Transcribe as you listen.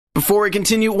Before we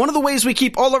continue, one of the ways we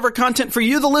keep all of our content for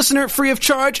you, the listener, free of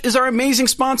charge is our amazing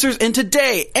sponsors, and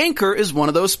today, Anchor is one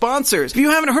of those sponsors. If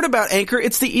you haven't heard about Anchor,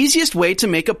 it's the easiest way to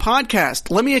make a podcast.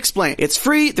 Let me explain. It's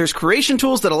free, there's creation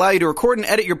tools that allow you to record and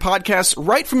edit your podcasts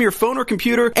right from your phone or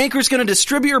computer. Anchor's going to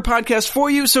distribute your podcast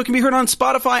for you so it can be heard on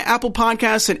Spotify, Apple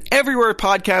Podcasts, and everywhere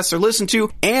podcasts are listened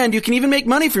to, and you can even make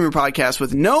money from your podcast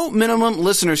with no minimum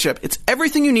listenership. It's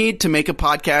everything you need to make a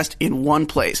podcast in one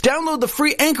place. Download the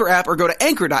free Anchor app or go to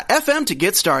anchor.fm to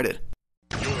get started.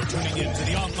 You're tuning in to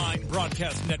the online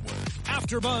broadcast network,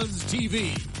 AfterBuzz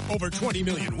TV. Over 20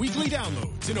 million weekly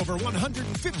downloads in over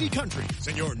 150 countries,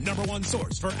 and your number one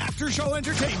source for after-show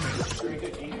entertainment.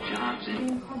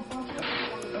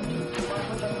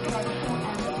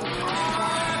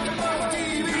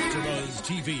 AfterBuzz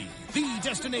TV, the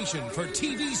destination for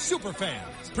TV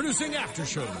superfans. Producing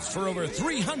after-shows for over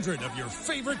 300 of your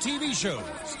favorite TV shows.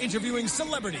 Interviewing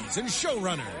celebrities and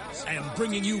showrunners. And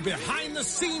bringing you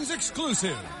behind-the-scenes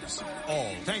exclusives.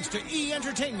 All thanks to E!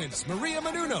 Entertainment's Maria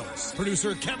Menounos,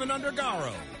 producer Kevin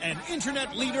Undergaro, and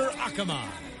internet leader Akamai.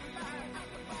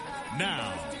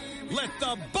 Now, let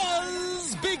the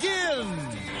buzz begin!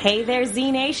 Hey there,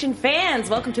 Z Nation fans!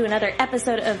 Welcome to another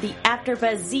episode of the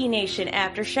AfterBuzz Z Nation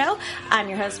After Show. I'm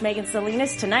your host, Megan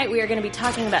Salinas. Tonight we are going to be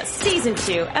talking about Season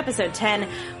 2, Episode 10,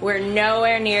 We're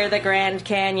Nowhere Near the Grand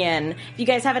Canyon. If you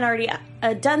guys haven't already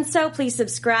done so, please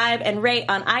subscribe and rate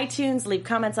on iTunes, leave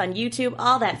comments on YouTube,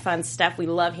 all that fun stuff. We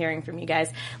love hearing from you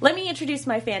guys. Let me introduce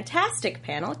my fantastic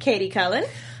panel, Katie Cullen.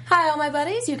 Hi, all my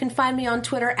buddies. You can find me on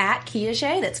Twitter at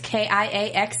Kiaxet. That's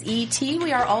Kiaxet.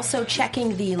 We are also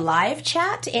checking the live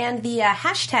chat and the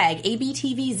hashtag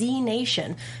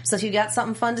ABTVZNation. So if you got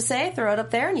something fun to say, throw it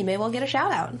up there and you may well get a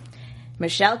shout out.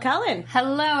 Michelle Cullen.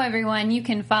 Hello, everyone. You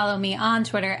can follow me on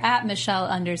Twitter at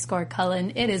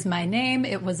Michelle_Cullen. It is my name.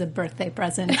 It was a birthday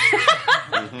present.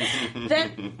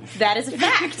 That is a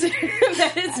fact.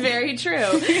 That is very true.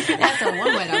 That's a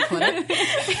one way to put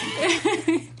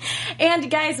it. And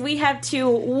guys, we have two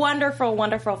wonderful,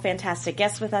 wonderful, fantastic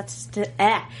guests with us.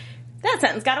 That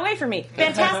sentence got away from me.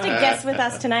 Fantastic guests with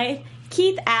us tonight.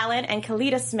 Keith Allen and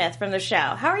Kalita Smith from the show.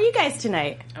 How are you guys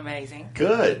tonight? Amazing.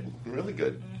 Good. Really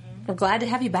good. We're glad to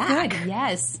have you back. Good,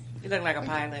 yes. You look like a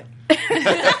pilot.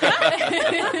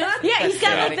 Yeah, he's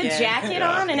got like the jacket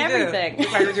on and everything.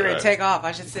 Looks like you're ready to take off.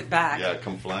 I should sit back. Yeah,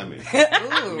 come fly me. Ooh,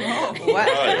 what?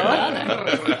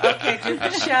 Okay, do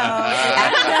the show.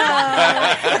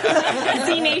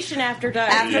 Z Nation After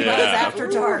Dark. AfterBuzz After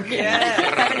Dark. Yeah.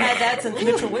 Haven't had that since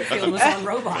Mitchell Whitfield was on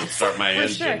Robots. Start my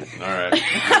engine. sure. All right.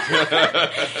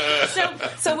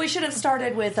 So we should have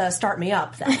started with Start Me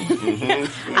Up then.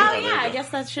 Oh yeah, I guess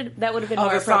that would have been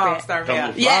more The song appropriate. start me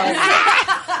up.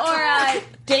 Or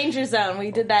Danger Zone.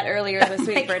 We did that earlier this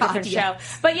week for a different show.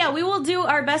 But yeah, we will do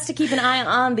our best to keep an eye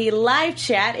on the live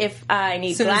chat if I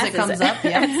need Soon glasses as it comes up,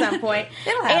 yeah. at some point.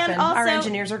 It'll happen. And also, our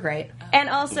engineers are great. And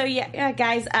also, yeah,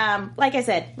 guys, like I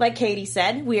said, like Katie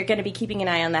said, we are going to be keeping an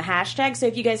eye on the hashtag. So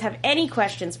if you guys have any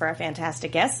questions for our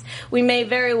fantastic guests, we may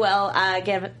very well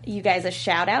give you guys a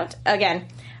shout out. Again,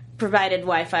 provided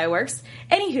Wi-Fi works.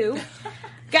 Anywho.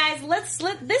 Guys, this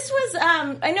was,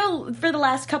 I know for the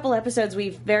last couple episodes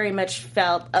we've very much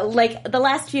felt, like the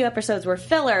last few episodes were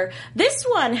filler. This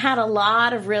one had a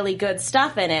lot of really good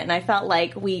stuff in it, and I felt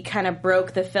like we kind of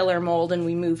broke the filler mold and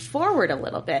we moved forward a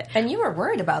little bit. And you were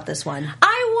worried about this one.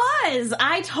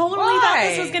 I totally thought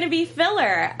this was going to be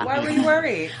filler. Why were you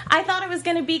worried? I thought it was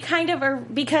going to be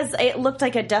because it looked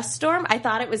like a dust storm, I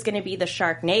thought it was going to be the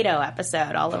Sharknado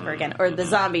episode all over again, or the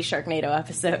zombie Sharknado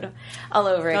episode all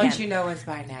over again. Don't you know it's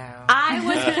by now? I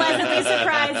was pleasantly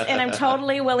surprised, and I'm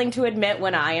totally willing to admit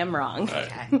when I am wrong.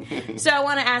 Okay. So I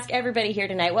want to ask everybody here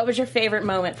tonight, what was your favorite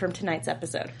moment from tonight's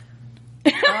episode?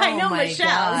 I know my Michelle.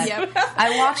 God. Yep.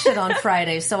 I watched it on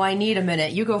Friday, so I need a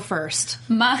minute. You go first.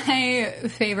 My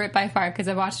favorite by far, because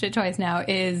I've watched it twice now,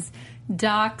 is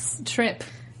Doc's trip,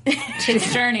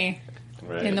 his journey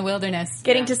in the wilderness.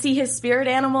 Getting to see his spirit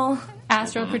animal.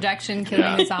 Astral projection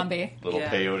killing the zombie. Little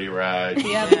peyote ride.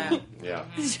 Yep. Yeah.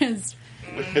 It's just,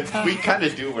 We kind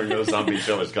of do where no zombie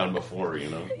show has gone before, you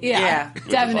know? yeah.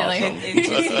 Definitely.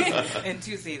 Awesome. In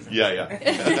 2 seasons. Yeah.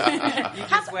 You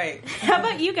just wait. How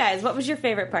about you guys? What was your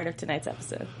favorite part of tonight's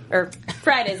episode? Or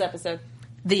Friday's episode?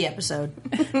 The episode.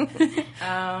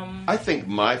 I think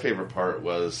my favorite part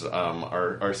was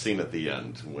our scene at the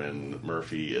end when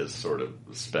Murphy is sort of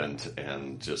spent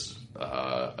and just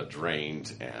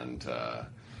drained, and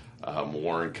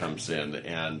Warren comes in,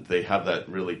 and they have that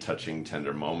really touching,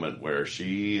 tender moment where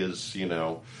she is,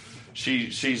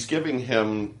 she's giving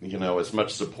him, as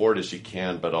much support as she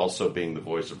can, but also being the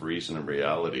voice of reason and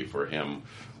reality for him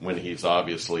when he's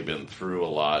obviously been through a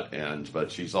lot.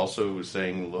 But she's also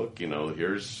saying, look, you're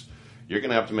going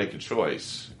to have to make a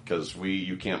choice because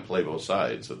you can't play both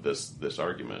sides of this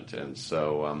argument. And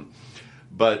so,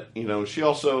 but she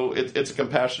also it's a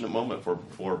compassionate moment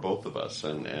for both of us,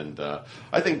 and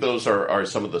I think those are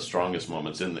some of the strongest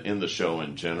moments in the show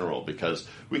in general, because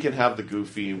we can have the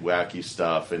goofy, wacky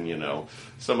stuff, and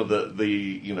some of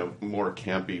the more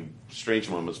campy, strange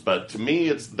moments. But to me,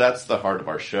 that's the heart of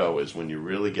our show, is when you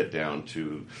really get down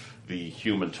to the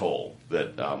human toll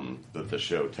that the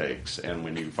show takes, and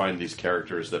when you find these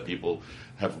characters that people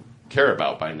care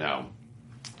about by now,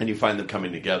 and you find them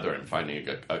coming together and finding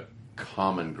a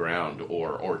common ground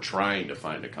or trying to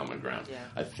find a common ground. Yeah.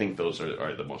 I think those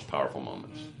are the most powerful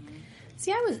moments. Mm-hmm.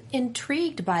 See, I was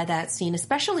intrigued by that scene,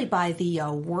 especially by the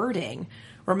wording.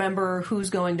 Remember who's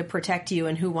going to protect you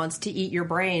and who wants to eat your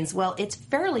brains. Well, it's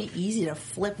fairly easy to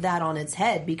flip that on its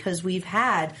head, because we've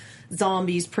had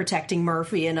zombies protecting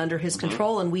Murphy and under his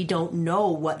control, and we don't know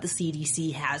what the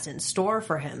CDC has in store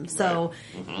for him. So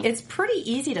it's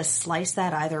pretty easy to slice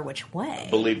that either which way.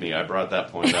 Believe me, I brought that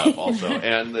point up also.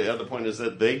 And the other point is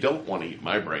that they don't want to eat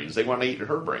my brains. They want to eat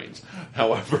her brains.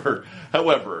 However,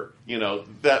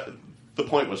 that the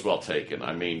point was well taken.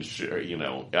 I mean,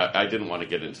 I didn't want to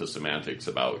get into semantics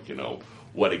about,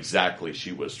 what exactly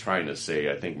she was trying to say.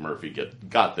 I think Murphy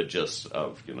got the gist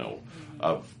of,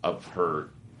 of her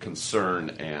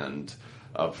concern and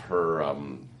of her.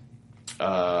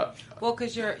 Well,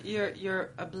 because you're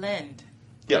a blend,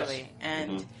 really, yes.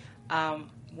 And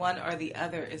one or the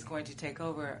other is going to take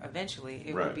over eventually.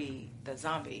 It will be the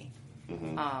zombie,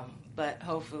 but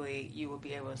hopefully you will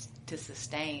be able to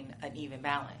sustain an even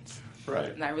balance.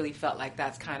 Right. And I really felt like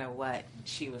that's kind of what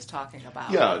she was talking about.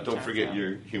 Yeah, don't forget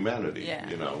your humanity. Yeah,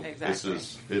 exactly.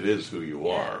 It is who you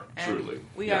are, and truly.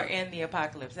 We are in the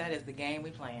apocalypse. That is the game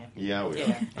we playing. Yeah, we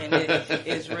are. And it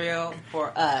is real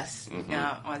for us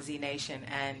on Z Nation,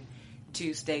 and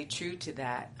to stay true to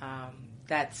that.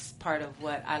 That's part of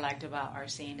what I liked about our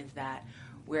scene, is that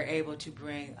we're able to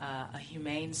bring a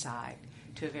humane side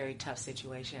to a very tough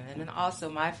situation. And then also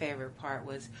my favorite part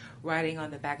was riding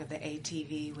on the back of the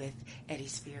ATV with Eddie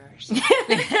Spears. Was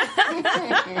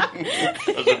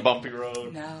it a bumpy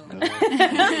road? No.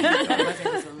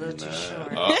 It was a little too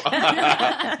short.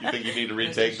 You think you need to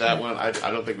retake that one? I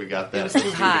don't think we got that. It was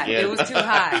too high. It was too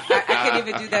high. I couldn't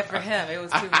even do that for him. It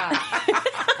was too high.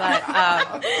 But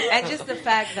and just the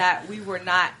fact that we were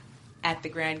not at the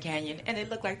Grand Canyon, and it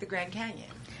looked like the Grand Canyon.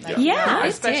 Like,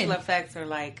 our special effects are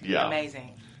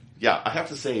amazing. Yeah, I have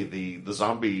to say the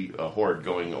zombie horde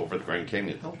going over the Grand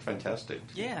Canyon, that looked fantastic.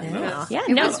 Yeah.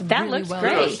 That looks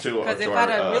great. Because if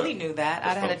I'd really knew that,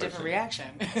 I'd have had a different reaction.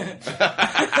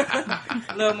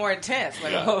 A little more intense.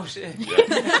 Like, oh shit.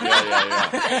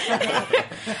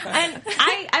 And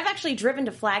I've actually driven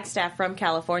to Flagstaff from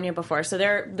California before, so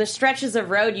the stretches of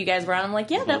road you guys were on, I'm like,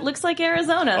 that looks like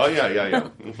Arizona. Oh yeah.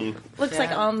 Looks like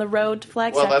on the road to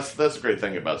Flagstaff. Well, that's the great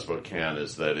thing about Spokane,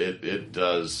 is that it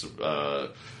does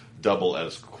double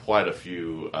as quite a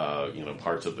few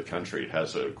parts of the country. It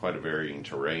has quite a varying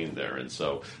terrain there, and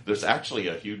so there's actually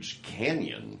a huge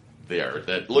canyon there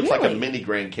that looks like a mini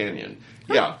Grand Canyon.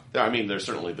 Yeah, I mean, there's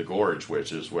certainly the Gorge,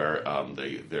 which is where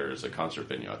there's a concert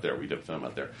venue out there. We did film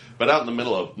out there. But out in the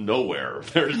middle of nowhere,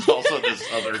 there's also this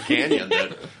other canyon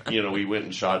that, we went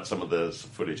and shot some of the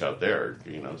footage out there,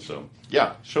 So,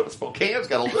 yeah, Spokane's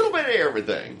got a little bit of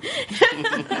everything.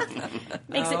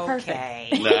 Makes it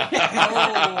perfect.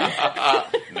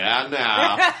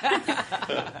 Nah.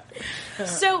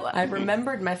 So I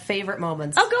remembered my favorite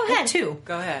moments. Oh, go ahead. Two.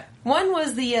 Go ahead. One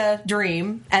was the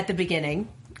dream at the beginning.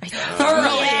 I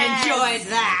thoroughly enjoyed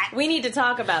that. We need to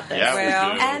talk about this.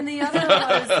 Yeah, and the other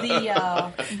was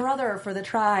the brother for the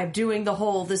tribe doing the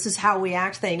whole "this is how we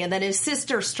act" thing, and then his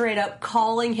sister straight up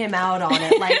calling him out on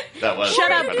it, like,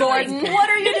 "Shut up, Gordon! What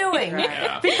are you doing?"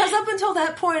 Yeah. Because up until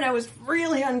that point, I was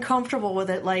really uncomfortable with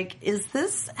it. Like, is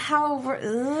this how?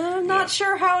 Not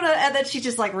sure how to. And then she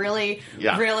just like really,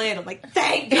 and I'm like,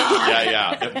 thank God.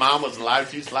 Yeah. If Mom was alive,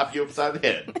 she'd slap you upside the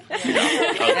head.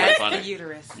 That's funny. The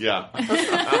uterus. Yeah.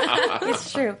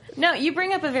 It's true. No, you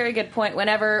bring up a very good point.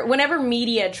 Whenever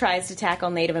media tries to tackle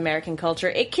Native American culture,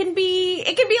 it can be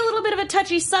a little bit of a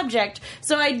touchy subject.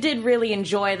 So I did really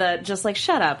enjoy just like,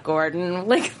 shut up, Gordon.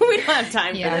 Like, we don't have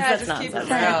time for this. That's just keep it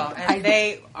real. And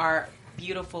they are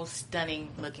beautiful, stunning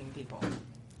looking people.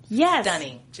 Yes.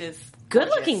 Stunning. Just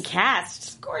good-looking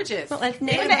cast. Gorgeous. Well, like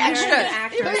Native American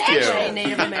actors portray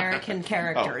Native American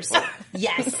characters. Oh.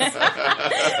 Yes. Talking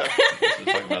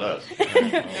about us.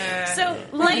 So,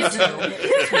 place.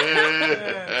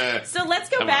 So let's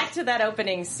go back to that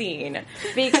opening scene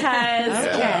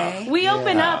because we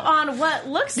open up on what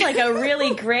looks like a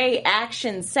really great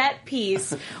action set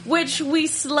piece, which we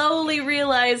slowly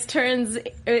realize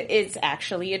it's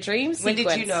actually a dream sequence.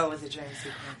 When did you know it was a dream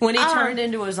sequence? When he turned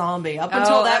into a zombie. Up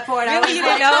until that point, I was you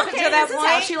like, didn't know okay, until that this point?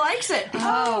 is how she likes it.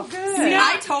 Oh, good. See,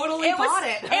 I totally bought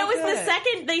it. It was the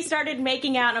second they started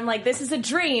making out, I'm like, this is a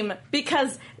dream,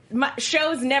 because my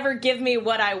shows never give me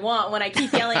what I want when I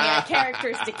keep yelling at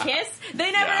characters to kiss.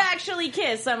 They never actually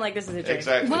kiss, so I'm like, this is a dream.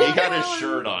 Exactly. Well, he got his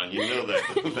shirt on. You know that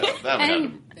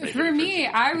And for me,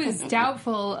 I was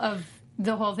doubtful of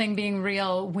the whole thing being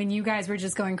real when you guys were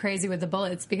just going crazy with the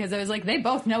bullets, because I was like, they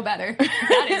both know better.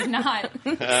 That is not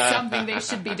something they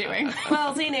should be doing.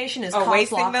 Well, Z Nation is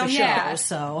wasting cock-block them? the show, Yeah.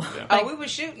 so... Oh, we were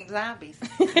shooting zombies.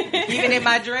 Even in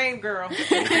my dream, girl.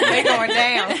 They going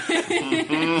down.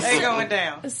 They going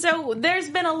down. So there's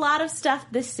been a lot of stuff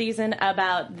this season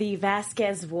about the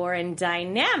Vasquez-Warren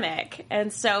dynamic,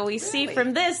 and so we see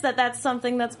from this that that's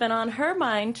something that's been on her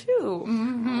mind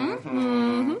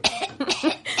too.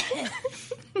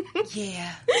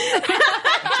 Yeah.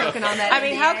 Choking on that I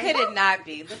mean, how NDA. could it not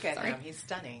be? Look at him. He's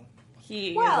stunning.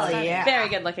 He Well, is a yeah. very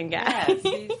good looking guy. Yes,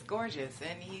 he's gorgeous.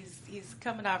 And he's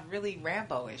coming off really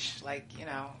Rambo-ish. Like,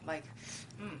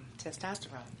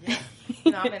 testosterone. Yeah.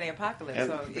 I'm in the apocalypse. And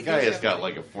So the guy has got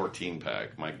like a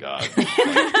 14-pack. My God.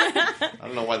 I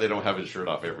don't know why they don't have his shirt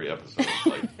off every episode.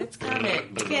 Like, It's coming. You I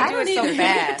can't do don't it so even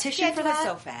fast. need a tissue You can't for do it that.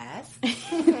 so fast.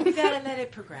 You gotta let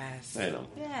it progress. I know.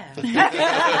 Yeah.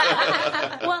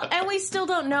 Well, and we still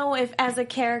don't know if, as a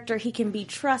character, he can be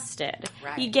trusted.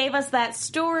 Right. He gave us that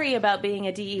story about being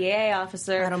a DEA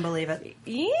officer. I don't believe it.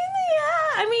 Yeah,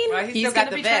 I mean, Well, he's He's still got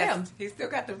gonna the betray vest. him. He's still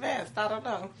got the vest. I don't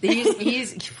know.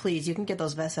 He's please, you can get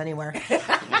those vests anywhere.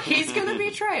 He's gonna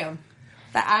betray him.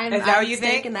 I'm Is that what you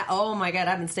staking think? that. Oh my god,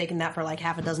 I've been staking that for like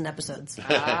half a dozen episodes.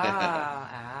 now,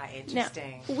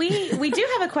 Interesting. we do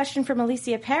have a question from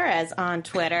Alicia Perez on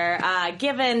Twitter.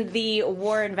 Given the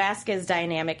Warren Vasquez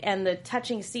dynamic and the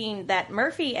touching scene that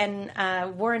Murphy and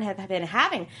Warren have been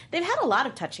having, they've had a lot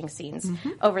of touching scenes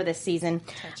over this season.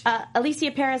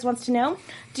 Alicia Perez wants to know,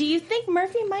 do you think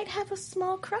Murphy might have a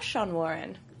small crush on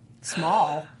Warren?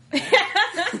 Small.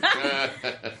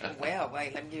 Well,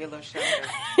 wait, let me give you a little shout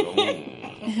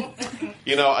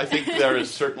I think there is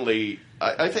certainly.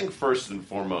 I think first and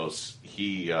foremost,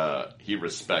 he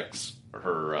respects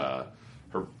her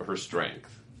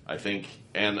strength. I think,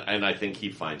 and I think he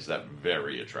finds that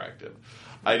very attractive.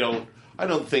 I don't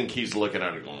think he's looking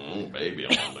at her going, "Oh, baby,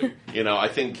 I want to." I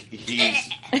think he's.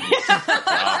 Stop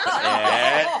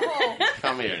it.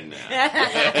 Come here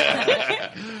now.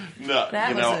 No,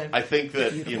 That was a I think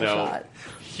that beautiful shot.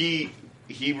 he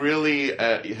really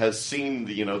has seen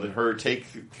her take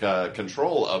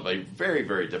control of a very,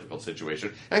 very difficult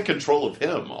situation and control of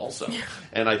him also,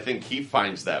 and I think he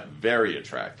finds that very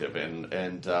attractive,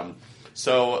 and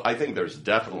so I think there's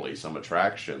definitely some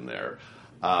attraction there.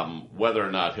 Whether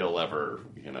or not he'll ever,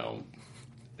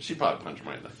 she'd probably punch him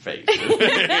right in the face.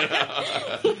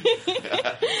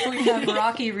 We have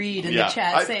Rocky Reed in the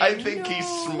chat saying, I think he's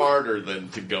smarter than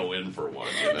to go in for one.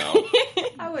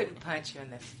 I wouldn't punch you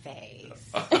in the face.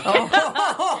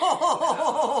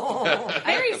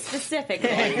 Very specific.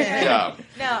 Yeah.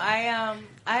 No,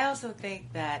 I also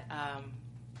think that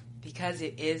because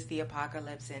it is the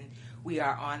apocalypse and we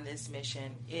are on this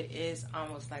mission, it is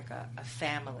almost like a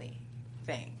family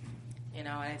thing, and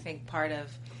I think part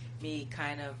of me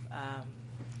kind of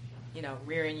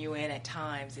rearing you in at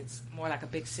times, it's more like a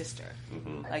big sister.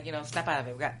 Like, snap out of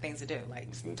it, we got things to do, like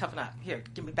toughen up, here,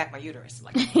 give me back my uterus,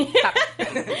 like stop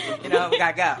it. We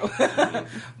gotta go.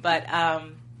 But I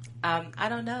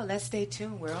don't know, let's stay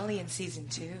tuned, we're only in season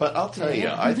 2. But I'll tell you,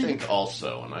 I think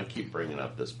also, and I keep bringing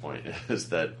up this point, is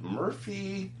that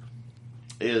Murphy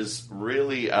is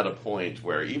really at a point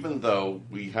where even though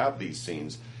we have these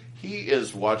scenes, he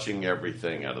is watching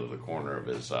everything out of the corner of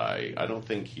his eye. I don't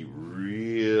think he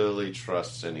really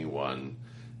trusts anyone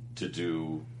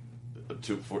to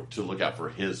look out for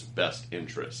his best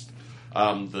interest.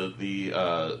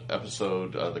 The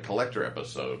episode, the Collector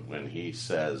episode, when he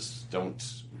says,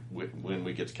 when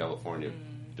we get to California,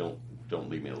 don't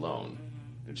leave me alone.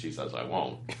 And she says, I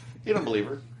won't. He don't believe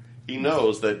her. He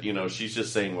knows that, she's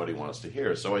just saying what he wants to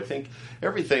hear. So I think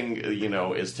everything,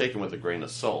 is taken with a grain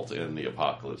of salt in the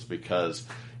apocalypse because,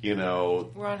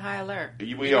 we're on high alert.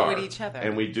 We are. With each other.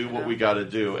 And we do what we got to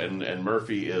do. And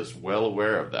Murphy is well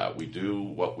aware of that. We do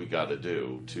what we got to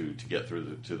do to get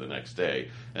through to the next day.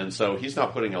 And so he's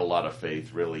not putting a lot of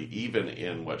faith, really, even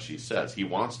in what she says. He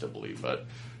wants to believe, but,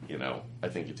 I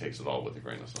think he takes it all with a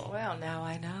grain of salt. Well, now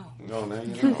I know. No, now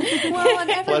you know. Well, and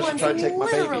everyone's try to take my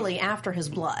baby. literally after his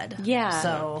blood. Yeah.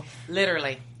 So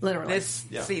Literally. This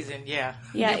season, yeah.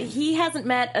 Yeah, he hasn't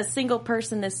met a single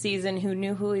person this season who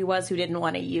knew who he was who didn't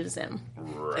want to use him.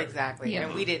 Right. Exactly. Yeah.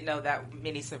 And we didn't know that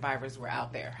many survivors were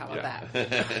out there. How about that?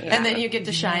 And then you get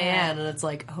to Cheyenne, and it's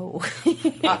like, oh.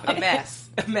 A mess.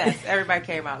 A mess. Everybody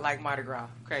came out like Mardi Gras.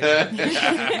 Crazy.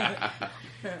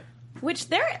 Which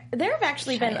there have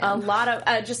actually been a lot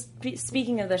of,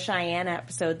 speaking of the Cheyenne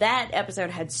episode, that episode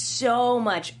had so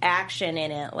much action in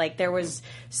it. Like, there was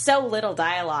so little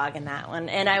dialogue in that one.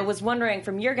 And I was wondering,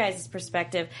 from your guys'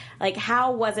 perspective, like,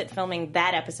 how was it filming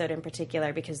that episode in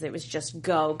particular? Because it was just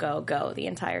go, go, go the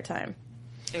entire time.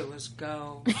 It was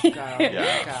go, go,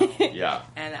 go. Yeah.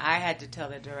 And I had to tell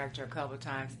the director a couple of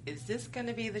times, is this going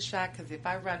to be the shot? Because if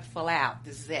I run full out,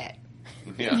 this is it.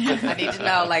 Yeah. I need to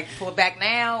know, like, pull back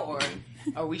now, or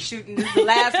are we shooting this the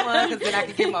last one? Because then I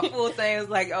can get my full thing. It was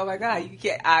like, oh my God, you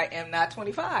can't. I am not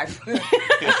 25. I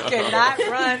cannot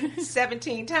run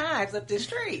 17 times up this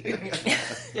street.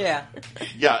 Yeah.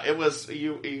 Yeah, it was.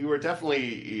 You were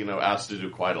definitely asked to do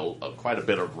quite a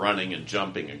bit of running and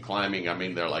jumping and climbing. I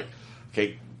mean, they're like,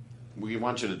 okay, we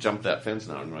want you to jump that fence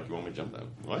now. And I'm like, you want me to jump that?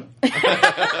 What?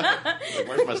 Like,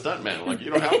 where's my stunt man? I'm like, you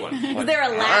don't have one. Like, is there a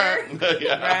ladder?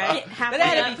 Yeah. Right? But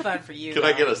that'd be fun for you. Could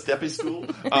I get a steppy stool?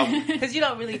 Because you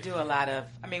don't really do a lot of,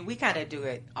 we kind of do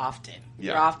it often.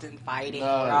 Yeah. We're often fighting, we're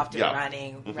often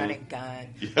running gun.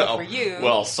 Yeah. But for you...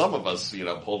 Well, some of us,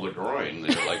 pulled a groin,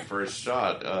 like, first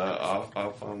shot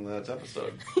off on that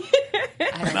episode.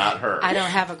 Not her. I don't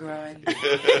have a groin.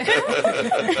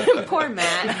 Poor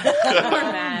Matt. Poor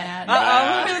Matt.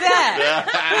 Uh-oh, who knew that?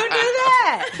 Who knew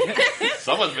that?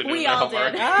 Someone's been doing We that all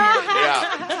homework. did.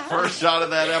 Yeah. First shot of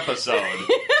that episode.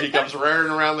 He comes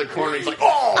rearing around the corner. He's like,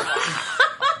 oh!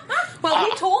 Well,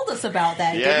 he told us about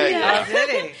that, Yeah, didn't he? yeah. Oh, did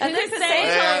he? And then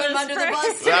Yeah. threw him under the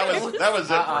bus. That was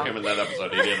it for him in that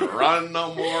episode. He didn't run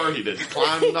no more. He didn't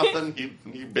climb nothing.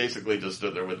 He basically just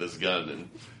stood there with his gun, and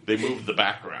they moved the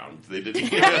background. They didn't.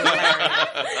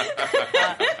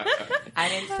 I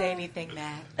didn't say anything,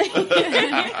 Matt.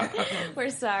 We're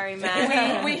sorry,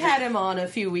 Matt. We had him on a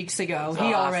few weeks ago.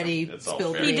 He already It's all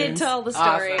spilled fair. He beans. did tell the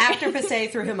story. After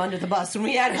Passay threw him under the bus, when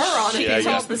we had her on, Yeah, he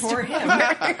yeah. told before him.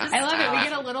 I love it. We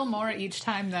get a little more each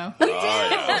time, though.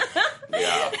 Oh,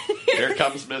 yeah. Here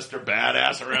comes Mr.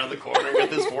 Badass around the corner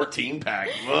with his 14-pack.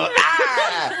 Well,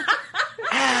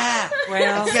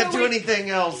 Can't do anything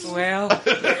else. well.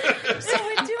 So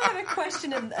we do have a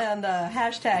question in the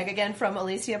hashtag, again from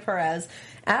Alicia Perez.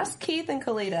 Ask Keith and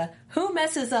Kalita, who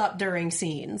messes up during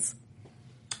scenes?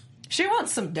 She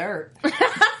wants some dirt.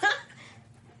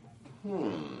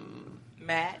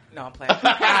 Matt? No, I'm playing.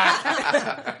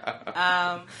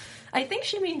 I think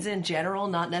she means in general,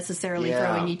 not necessarily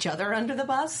Yeah. throwing each other under the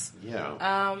bus. Yeah.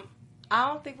 I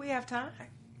don't think we have time.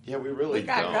 Yeah, we really We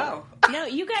gotta don't. go. No,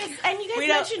 you guys We don't-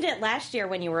 mentioned it last year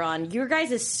when you were on. Your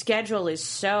guys' schedule is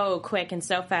so quick and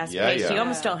so fast paced. Yeah. You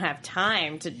almost don't have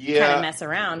time to kind Yeah. of mess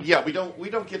around. Yeah, we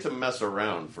don't get to mess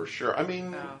around for sure. I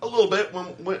mean, a little bit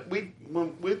when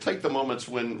we take the moments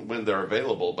when they're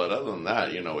available, but other than that,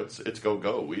 it's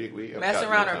go. We have Mess got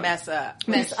around no or time. mess up?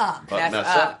 Mess up. But Mess mess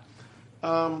up.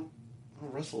 up.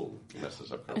 Russell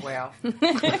messes up. Well.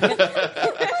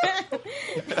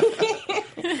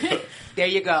 There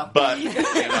you go. But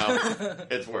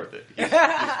it's worth it.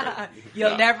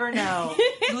 You'll never know.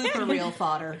 Blooper reel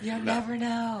fodder. You'll never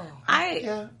know.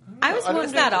 I was It's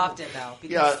wondering. not often though,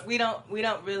 because Yeah. we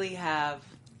don't really have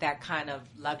that kind of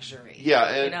luxury. Yeah,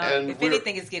 and if we're-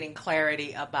 anything, it's getting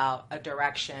clarity about a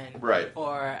direction, Right.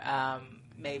 Or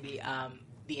maybe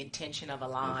the intention of a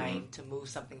line to move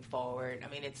something forward. I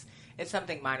mean, it's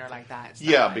something minor like that. It's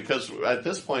not Yeah, like- because at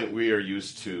this point we are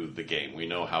used to the game. We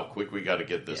know how quick we got to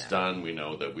get this done. We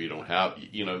know that we don't have,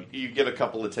 you get a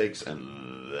couple of takes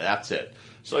and that's it.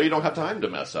 So you don't have time to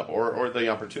mess up or the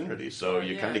opportunity. So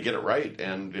you kind of get it right.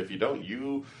 And if you don't,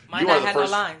 you Might are not the have no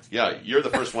first. lines. Yeah, you're the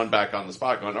first one back on the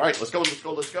spot going, all right, let's go.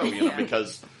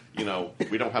 Because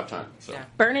we don't have time. So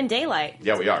Burning daylight.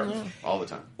 yeah, we are all the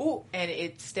time. Ooh, and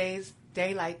it stays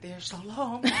daylight there so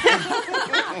long. The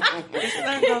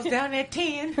sun goes down at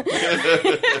 10.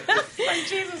 Like,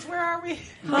 Jesus, where are we?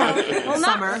 Well,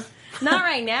 Summer. Not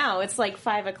right now. It's like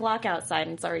 5 o'clock outside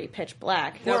and it's already pitch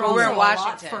black. No, We're but we're in also a lot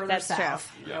Washington. further That's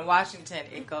south. true. In Washington,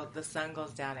 the sun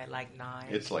goes down at like 9.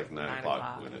 It's like 9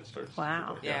 o'clock when it starts.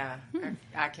 Wow. Yeah,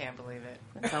 I can't believe it.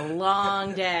 It's a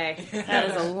long day.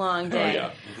 That is a long day.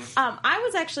 yeah. I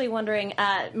was actually wondering,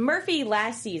 Murphy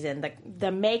last season,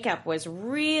 the makeup was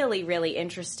really, really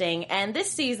interesting, and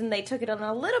this season they took it in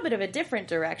a little bit of a different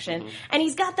direction, and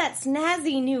he's got that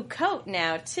snazzy new coat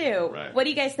now, too. Right. What do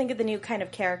you guys think of the new kind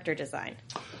of character design?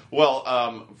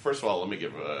 Well, first of all, let me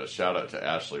give a shout out to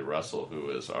Ashley Russell, who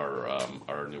is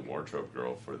our new wardrobe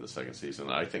girl for the second season.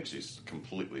 I think she's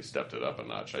completely stepped it up a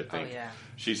notch. I think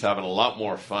she's having a lot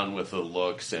more fun with the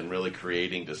looks and really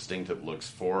creating distinctive looks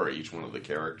for each one of the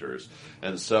characters.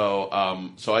 And so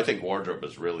I think wardrobe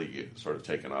has really sort of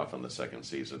taken off in the second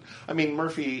season. I mean,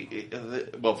 Murphy.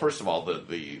 Well, first of all,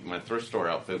 my thrift store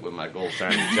outfit with my gold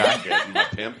shiny jacket and my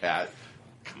pimp hat.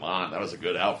 Come on, that was a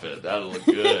good outfit. That looked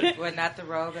good. What, not the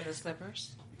robe and the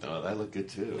slippers? Oh, that looked good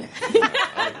too. Did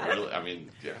you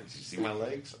see my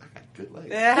legs? I got good legs.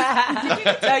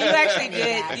 No, you actually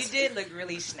did. You did look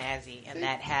really snazzy in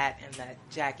that hat and that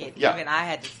jacket. Yeah. Even I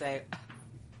had to say,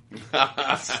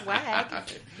 swag.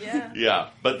 Yeah. Yeah,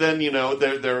 but then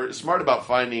they're smart about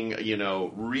finding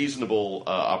reasonable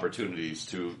opportunities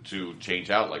to change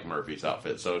out like Murphy's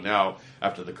outfit. So now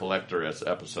after the Collector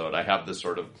episode, I have this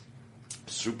sort of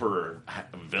super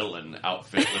villain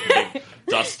outfit with a big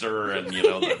duster and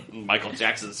the Michael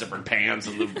Jackson zippered pants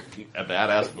and the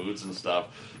badass boots and stuff.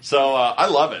 So I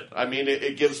love it. I mean,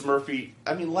 it gives Murphy.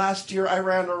 I mean, last year I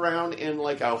ran around in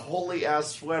like a holy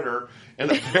ass sweater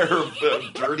and a pair of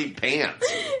dirty pants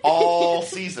all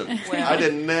season. Well, I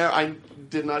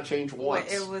did not change once.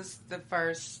 It was the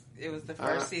first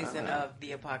season of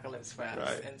the Apocalypse for us,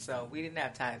 right. And so we didn't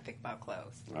have time to think about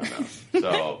clothes. I know.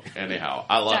 So anyhow,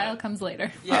 I love Style it. comes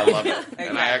later. Yeah. I love it, Exactly.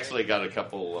 and I actually got a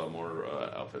couple more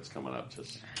outfits coming up.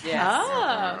 Just Yes.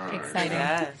 Oh, Exciting.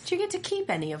 Yes. Did you get to keep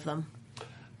any of them?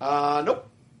 nope.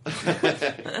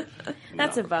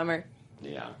 that's a bummer.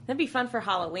 Yeah. That'd be fun for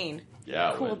Halloween.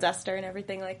 Yeah. Cool duster and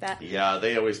everything like that. Yeah,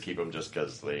 they always keep them just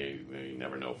because they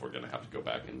never know if we're going to have to go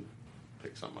back and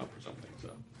pick something up or something. So.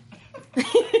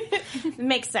 It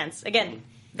makes sense. Again,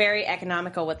 very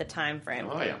economical with the time frame.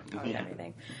 Oh yeah. And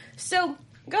everything. So,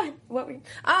 go ahead. What were you?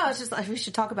 Oh, it's just like we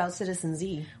should talk about Citizen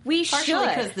Z. We Partially should.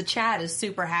 because the chat is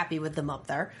super happy with them up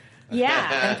there.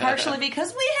 Yeah. And partially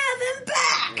because we have him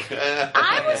back.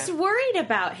 I was worried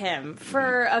about him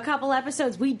for a couple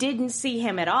episodes. We didn't see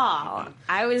him at all.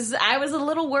 I was a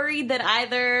little worried that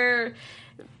either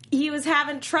he was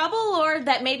having trouble or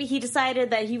that maybe he decided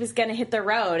that he was going to hit the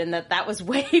road and that was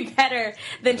way better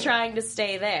than trying to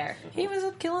stay there. He was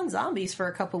up killing zombies for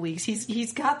a couple weeks.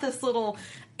 He's got this little.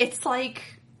 It's like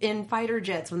in fighter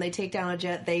jets when they take down a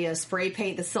jet, they spray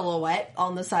paint the silhouette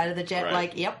on the side of the jet. Right.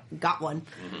 Like, yep, got one.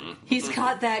 He's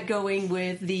got that going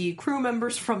with the crew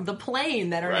members from the plane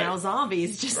that are Right. now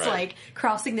zombies, just Right. like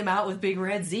crossing them out with big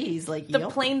red Z's. Like The yep.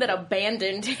 plane that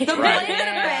abandoned him. The plane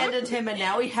that abandoned him, and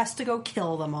now he has to go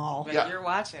kill them all. But Yeah. you're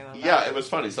watching. Yeah, it was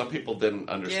funny. Some people didn't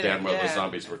understand where the yeah.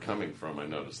 zombies were coming from. I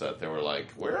noticed that. They were like,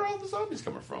 where are all the zombies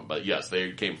coming from? But yes,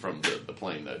 they came from the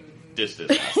plane that dished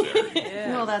his ass there.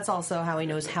 Yeah. Well, that's also how he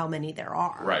knows how many there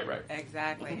are. Right, right.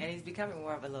 Exactly. And he's becoming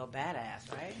more of a little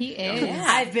badass, right? He is.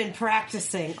 I've been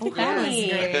practicing. Oh, that was Honey.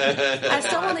 great. I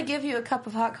still want to give you a cup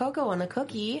of hot cocoa and a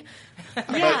cookie.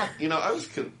 Yeah. But, I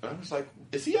was like,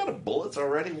 is he out of bullets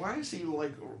already? Why is he,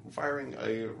 like, firing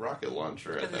a rocket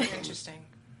launcher at Because them? it's interesting.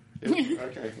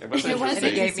 Okay. It was It was And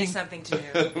it interesting. gave me something to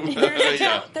do.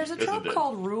 Yeah, There's a yes, it trope did.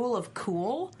 called Rule of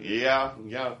Cool. Yeah.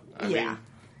 I Yeah. mean,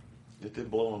 it did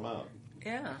blow him out.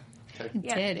 Yeah. It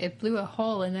did. It blew a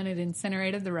hole and then it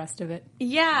incinerated the rest of it.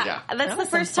 Yeah. Yeah. That's That the was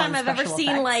first some time fun I've ever special seen,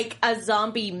 effects. like, a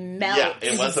zombie melt. Yeah,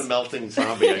 it was a melting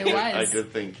zombie. I was.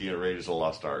 did think, Raiders of the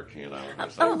Lost Ark, It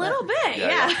was A like- little bit,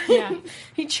 Yeah, yeah. Yeah.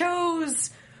 He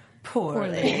chose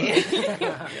poorly. Hilarious.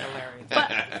 But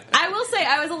I will say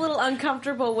I was a little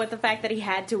uncomfortable with the fact that he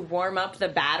had to warm up the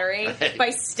battery by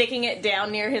sticking it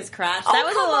down near his crotch. That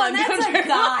was come a on, little that's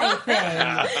uncomfortable. a guy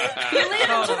thing. You leave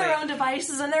them to their Totally. own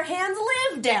devices, and their hands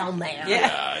live down there.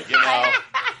 Yeah.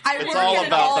 I It's work all at an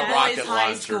about the all-boys rocket high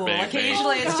launcher, school. baby.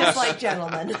 Occasionally, it's just like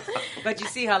gentlemen. But you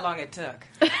see how long it took.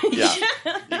 Yeah,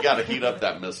 you got to heat up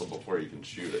that missile before you can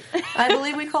shoot it. I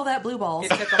believe we call that blue balls.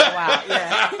 It took them a while.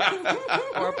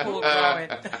 Yeah. Or a pool growing.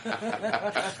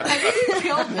 I think you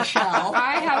killed Michelle.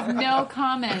 I have no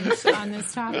comment on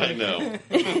this I topic. know.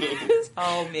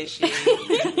 Oh, Mishy.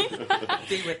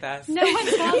 Be with us. No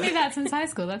one's told me that since high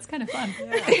school. That's kind of fun.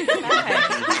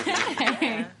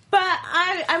 But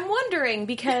I'm wondering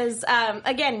because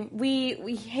again,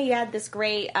 he had this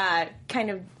great kind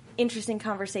of interesting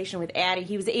conversation with Addie.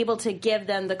 He was able to give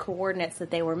them the coordinates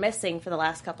that they were missing for the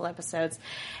last couple episodes,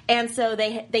 and so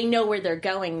they know where they're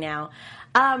going now.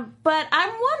 But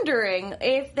I'm wondering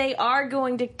if they are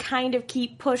going to kind of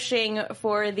keep pushing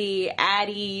for the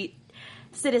Addie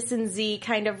Citizen Z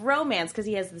kind of romance, because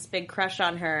he has this big crush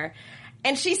on her,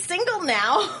 and she's single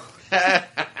now.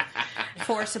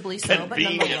 Forcibly so, but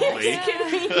Conveniently.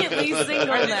 Conveniently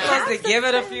single Are you now. supposed to give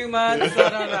it a few months? I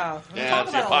don't know. Yeah,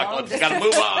 it's the apocalypse. Gotta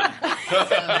move on.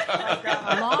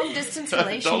 a long distance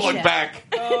relationship. Don't look back.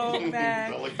 Oh,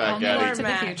 man. Don't look back Only at to it.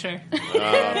 the future.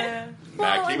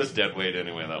 Mac, he was dead weight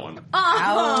anyway, that one.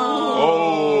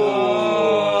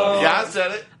 Oh. Yeah, I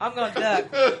said it. I'm going to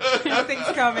duck. Nothing's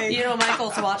coming. You know,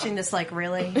 Michael's watching this like,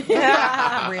 really?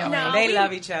 Yeah. Really? No. They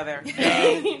love each other.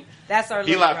 That's our He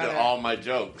little laughed brother. at all my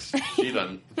jokes. He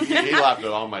done. He laughed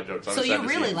at all my jokes. I'm So sad you to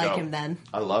see really like go. him then?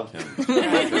 I loved him.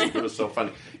 It was so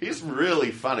funny. He's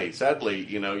really funny. Sadly,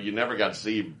 you never got to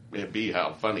see him be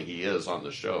how funny he is on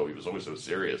the show. He was always so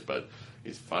serious, but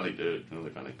he's funny, dude. Really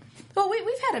funny. Well, we've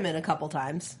had him in a couple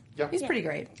times. Yeah. He's pretty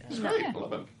great. He's great. I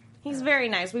love him. He's very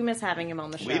nice. We miss having him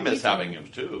on the show. We miss having him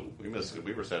too. We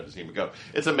were sad to see him go.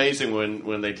 It's amazing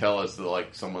when they tell us that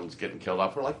like someone's getting killed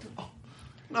off. We're like, oh,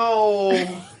 no,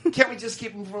 can't we just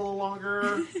keep him for a little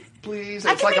longer, please?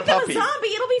 I It's can like a make him puppy. a zombie.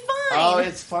 It'll be fine. Oh,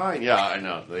 it's fine. Yeah, I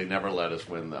know. They never let us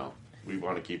win though. We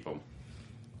want to keep him.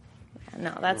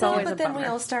 No, that's Yeah, always but a then bummer. we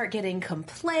all start getting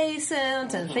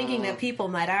complacent and thinking that people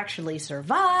might actually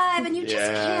survive, and you just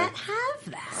Yeah. can't have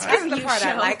that. That's the you, part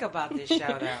I show. like about this show,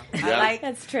 though. Yeah.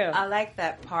 That's true. I like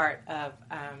that part of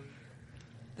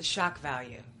the shock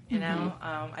value. You know,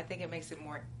 I think it makes it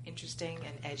more interesting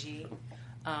and edgy,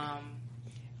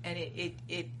 and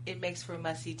it makes for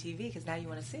must see TV because now you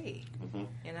want to see.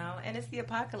 You know, and it's the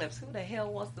apocalypse. Who the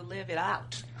hell wants to live it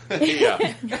out?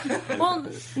 Yeah. Well,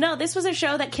 no, this was a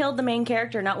show that killed the main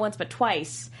character not once but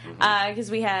twice.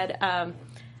 Because we had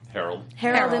Harold.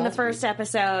 Harold in the first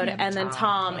episode and then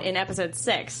Tom in episode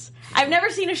 6. I've never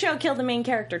seen a show kill the main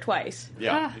character twice.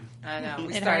 Yeah. I know.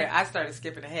 It I started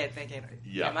skipping ahead, thinking,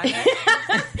 Yeah. "Am I next?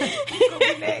 Who's gonna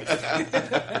be next?"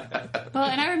 Well,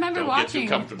 and I remember Don't watching.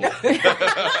 get too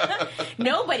comfortable.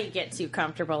 Nobody gets too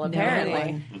comfortable,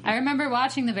 apparently. I remember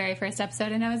watching the very first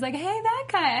episode, and I was like, "Hey, that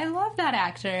guy! I love that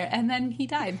actor." And then he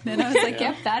died, and I was like,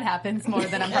 "Yep, that happens more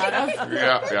than I'm proud of."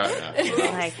 Yeah.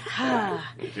 Like,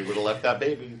 If he would have left that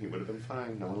baby, he would have been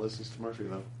fine. No one listens to Murphy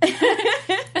though.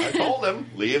 I told him,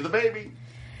 leave the baby.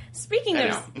 Speaking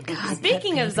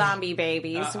of zombie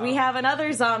babies, we have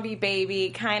another zombie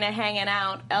baby kind of hanging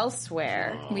out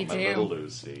elsewhere. Oh, We my do. little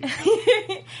Lucy.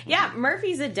 Yeah,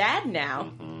 Murphy's a dad now.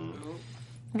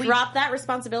 Dropped that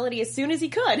responsibility as soon as he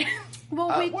could.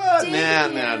 Well, we What? did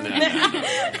Nah.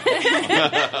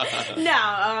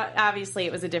 No, obviously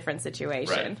it was a different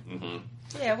situation. Right.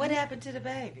 Yeah, what happened to the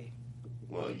baby?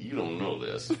 Well, you don't know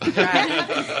this.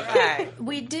 Right.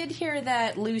 We did hear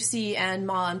that Lucy and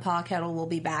Ma and Pa Kettle will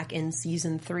be back in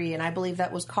season 3, and I believe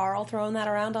that was Carl throwing that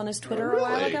around on his Twitter a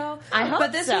while really? ago. I hope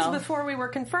But this so. was before we were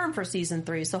confirmed for season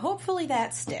 3, so hopefully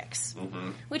that sticks.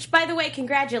 Which, by the way,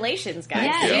 congratulations, guys.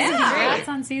 Yeah, you. yeah. Yeah. Congrats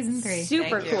on season 3.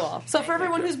 Super Thank you. cool. So for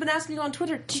everyone who's been asking on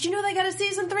Twitter, did you know they got a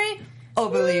season 3? Oh,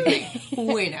 believe me,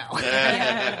 we know.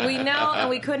 We know, and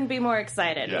we couldn't be more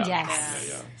excited. Yeah. Yes.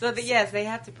 Yeah. So yes, they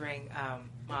have to bring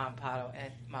Mom Pa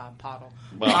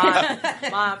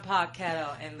Kettle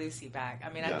and Lucy back. I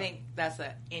mean, Yeah. I think that's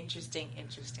an interesting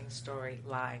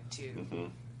storyline too.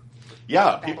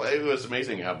 Yeah, people. It was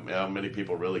amazing how many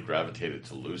people really gravitated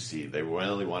to Lucy. They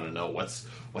really want to know what's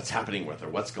happening with her,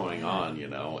 what's going on,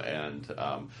 and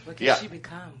What can yeah, she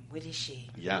become? What is she?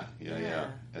 yeah.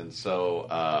 Yeah. And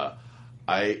so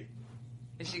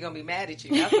Is she gonna be mad at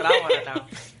you? That's what I want to know.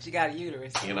 She got a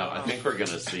uterus. I think we're going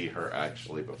to see her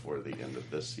actually before the end of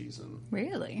this season.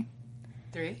 Really?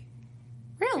 3.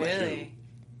 Really? Really?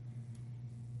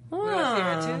 We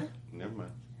gonna see her too? Never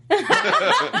mind.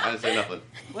 I didn't say nothing.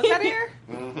 Was that here?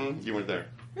 You weren't there.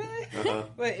 Really? Uh-huh.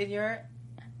 What in your?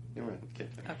 You weren't. Okay.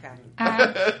 Okay.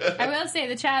 I will say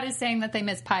the chat is saying that they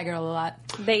miss Pie Girl a lot.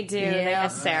 They do. They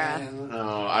miss Sarah.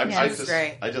 No, Yeah. She's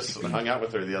great. I just hung out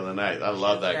with her the other night. I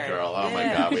love that great. girl. Oh my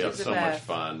Yeah, god, we she's have the so much best.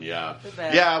 fun. Yeah, The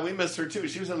best. yeah, we missed her too.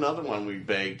 She was another one we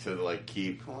begged to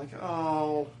keep. I'm like,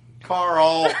 oh,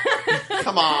 Carl,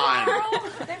 come on.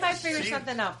 They might figure She-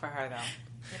 something out for her though.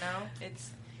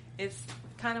 It's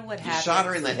kind of what You happens. shot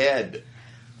her in the head.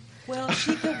 Well,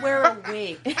 she could wear a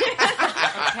wig. Okay,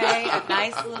 a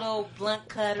nice little blunt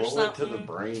cut or Bullet something. to the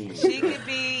brain. She could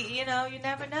be, you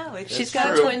never know. She's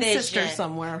got a twin sister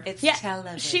somewhere. It's Yeah,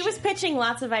 television. she was pitching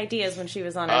lots of ideas when she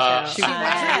was on our show. She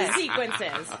was. Dream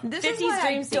sequences. This 50s is why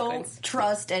dream I sequence. don't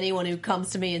trust anyone who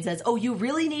comes to me and says, "Oh, you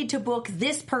really need to book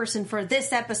this person for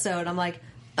this episode." I'm like,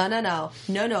 no.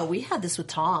 We had this with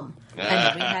Tom, and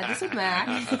then we had this with Mac,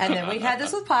 and then we had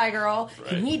this with Pie Girl.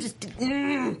 Right. And he just, you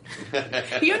need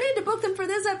to book them for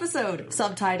this episode,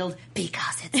 subtitled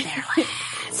 "Because It's Their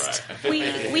Last."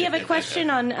 Right. We have a question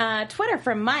on Twitter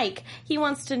from Mike. He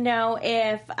wants to know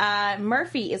if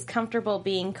Murphy is comfortable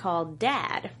being called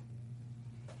Dad.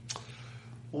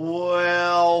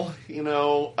 Well, You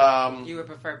would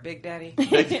prefer Big Daddy?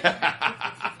 Big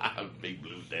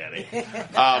Blue Daddy.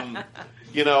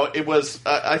 It was.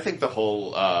 I think the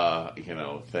whole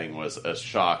thing was a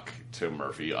shock to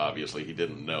Murphy. Obviously, he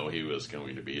didn't know he was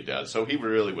going to be a dad, so he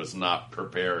really was not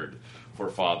prepared for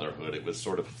fatherhood. It was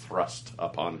sort of thrust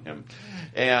upon him,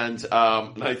 and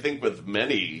I think with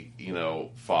many,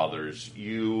 fathers,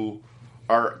 you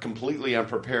are completely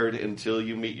unprepared until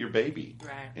you meet your baby,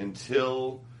 Right.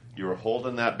 Until you're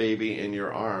holding that baby in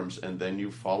your arms, and then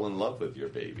you fall in love with your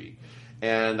baby.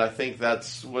 And I think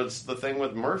that's what's the thing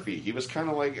with Murphy. He was kind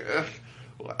of like,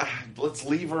 let's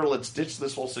leave her, let's ditch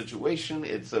this whole situation.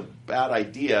 It's a bad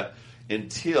idea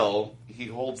until he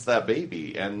holds that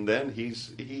baby, and then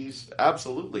he's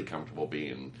absolutely comfortable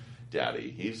being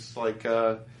daddy. He's like,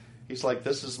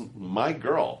 this is my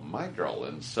girl,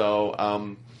 and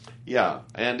so yeah.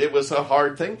 And it was a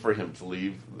hard thing for him to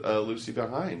leave Lucy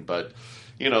behind, but.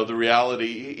 The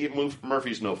reality,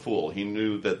 Murphy's no fool. He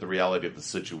knew that the reality of the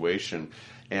situation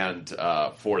and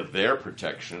for their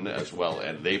protection as well,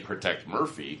 and they protect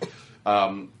Murphy,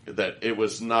 that it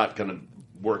was not going to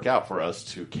work out for us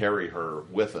to carry her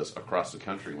with us across the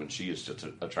country when she is just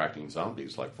attracting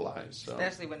zombies like flies. So.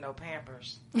 Especially with no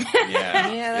Pampers.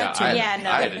 Yeah. No.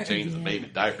 I had to change the baby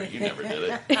diaper. You never did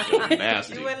it. It was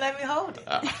nasty. You wouldn't let me hold it.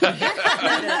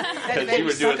 Because you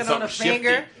were doing sucking on something the shifty.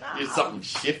 finger. You did something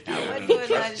shifty. I I wasn't didn't doing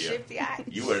trust nothing you. shifty.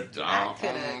 You were. I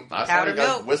saw powder you guys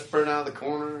milk. whispering out of the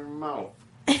corner of your mouth.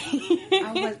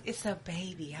 It's a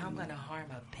baby. How am I going to harm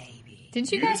a baby? Didn't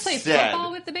you You guys play said-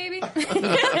 football with the baby? We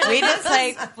didn't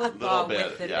play football Little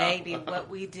with bit, the yeah. baby. What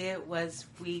we did was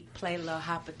we played a little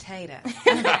hot potato.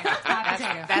 Hot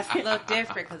potato. That's a little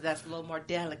different because that's a little more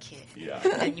delicate. Yeah.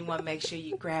 And you want to make sure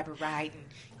you grab it right and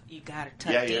you got it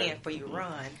tucked Yeah. in before you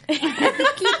run. You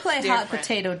play hot Different.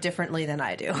 potato differently than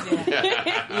I do.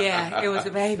 Yeah, it was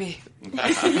a baby.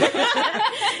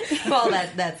 Well,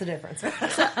 that's the difference.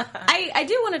 I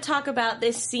do want to talk about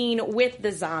this scene with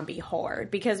the zombie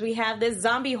horde, because we have this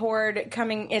zombie horde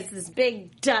coming. It's this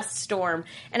big dust storm,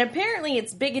 and apparently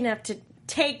it's big enough to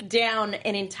take down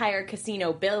an entire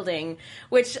casino building,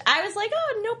 which I was like,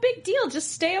 oh, no big deal.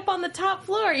 Just stay up on the top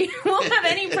floor. You won't have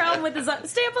any problem with the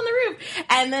stay up on the roof.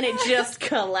 And then it just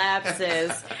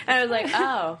collapses. And I was like,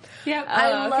 oh. Yep.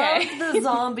 I okay. love the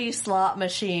zombie slot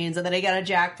machines, and then they got a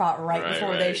jackpot right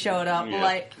before they right. showed up. Yeah.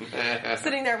 Like,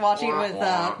 sitting there watching it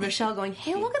with Michelle going,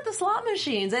 hey, look at the slot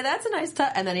machines. Hey, that's a nice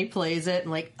touch. And then he plays it,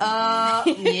 and like,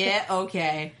 yeah,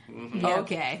 okay.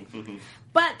 Okay.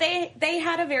 But they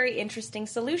had a very interesting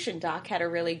solution. Doc had a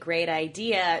really great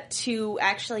idea to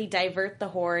actually divert the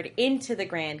horde into the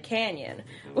Grand Canyon.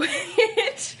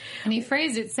 Which, And he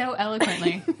phrased it so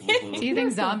eloquently. Do you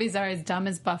think zombies are as dumb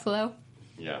as buffalo?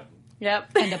 Yeah.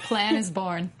 yep. And a plan is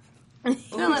born.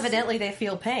 Well, evidently they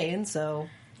feel pain, so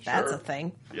that's Sure. a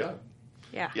thing. Yeah.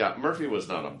 Yeah. Yeah. Murphy was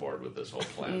not on board with this whole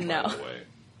plan. No. By the way.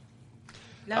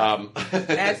 No,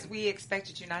 as we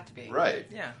expected you not to be. Right.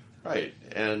 Yeah. Right.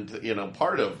 And,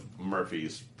 part of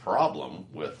Murphy's problem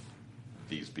with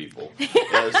these people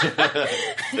is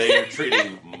they are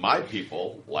treating my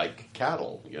people like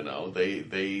cattle.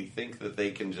 They think that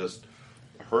they can just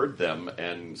herd them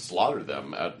and slaughter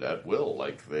them at will,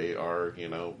 like they are,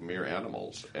 mere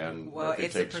animals. And Well, Murphy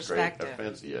it's a takes great perspective.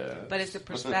 offense. Yeah. But it's a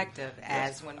perspective.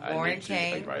 As when I Warren need you to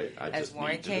came, think, right? I as just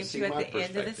Warren need you came to to see you at my the end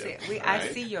of the perspective, series. right? I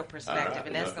see your perspective,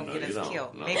 and that's No, going to no, get you us don't.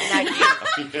 killed. No. Maybe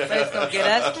not you, but it's going to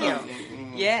get us killed.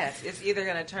 Yes, it's either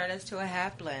going to turn us to a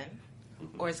half blend,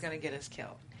 or it's going to get us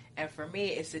killed. And for me,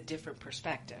 it's a different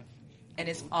perspective, and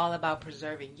it's all about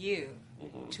preserving you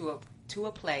to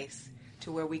a place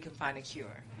to where we can find a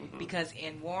cure. Because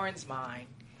in Warren's mind,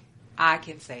 I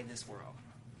can save this world.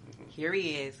 Here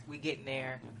he is. We getting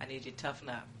there. I need you to toughen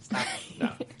up. Stop it.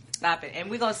 No. Stop it. And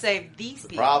we're going to save these The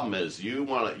people. problem is you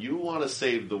want to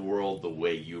save the world the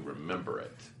way you remember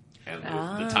it, and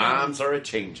the times are a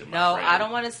changing. No, I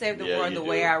don't want to save the world you the do.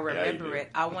 way I Yeah, remember you do. it.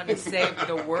 I want to save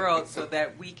the world so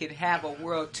that we can have a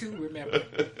world to remember.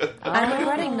 I'm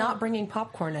regretting not bringing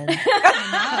popcorn in.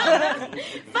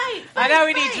 Fight! I know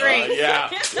we need drinks. Yeah.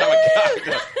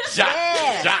 Shot.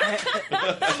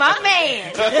 My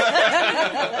man.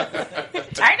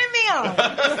 Turning me on.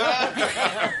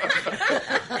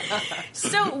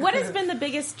 So, what has been the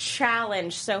biggest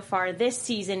challenge so far this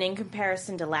season in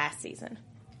comparison to last season?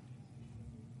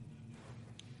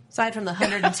 Aside from the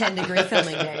 110-degree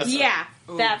filming days. Yeah,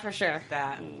 that for sure.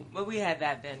 That. Well, we had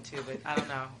that then too, but I don't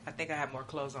know. I think I have more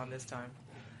clothes on this time.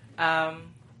 I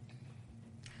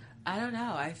don't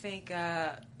know. I think,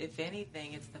 if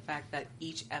anything, it's the fact that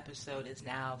each episode is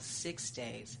now 6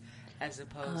 days, as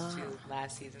opposed to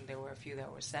last season there were a few that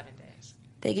were 7 days.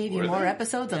 They gave you Were more they?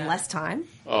 episodes and less time?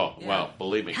 Oh, Yeah. well,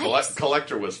 believe me. Nice.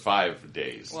 Collector was 5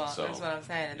 days. Well, so. that's what I'm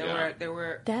saying. And Yeah. there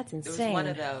were. That's There was insane. one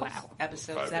of those. Wow.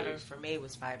 Episode 5 7 days. for me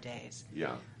was 5 days.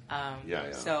 Yeah.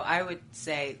 Yeah. So I would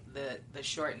say the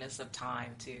shortness of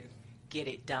time to get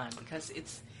it done, because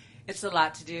it's a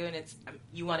lot to do, and it's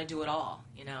you want to do it all.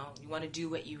 You know, you want to do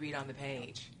what you read on the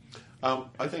page.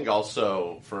 I think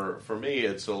also for me,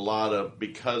 it's a lot of,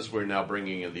 because we're now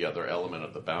bringing in the other element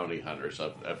of the bounty hunters,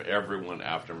 of everyone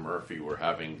after Murphy. We're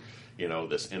having,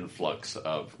 this influx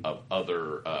of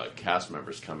other cast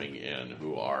members coming in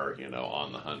who are,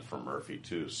 on the hunt for Murphy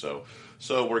too. So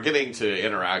we're getting to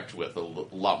interact with a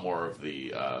lot more of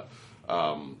the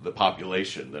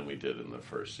population than we did in the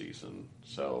first season.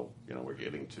 So, we're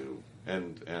getting to,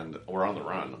 and we're on the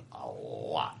run a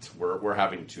lot. We're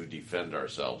having to defend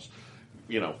ourselves,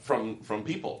 from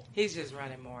people. He's just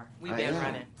running more. We've I been am.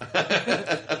 running.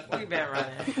 We've been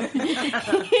running.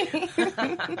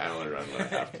 I only run when I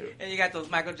have to. And you got those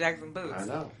Michael Jackson boots. I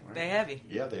know. They're heavy,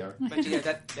 Yeah, they are. but you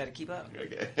gotta keep up.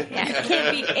 Okay. Yeah,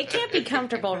 it can't be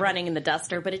comfortable running in the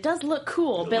duster, but it does look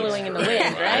cool billowing in the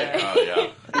wind, right?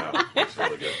 Oh, yeah. It's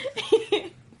really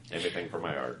good. Anything for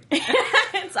my art.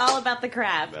 It's all about the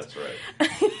craft. That's right.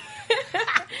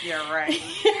 You're right.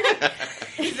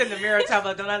 He's in the mirror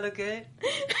talking about, don't I look good?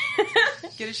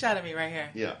 Get a shot of me right here.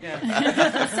 Yeah.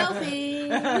 Selfie!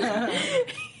 Yeah,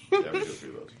 we go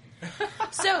through those.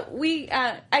 So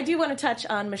I do want to touch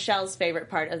on Michelle's favorite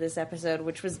part of this episode,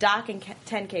 which was Doc and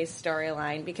 10K's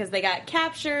storyline, because they got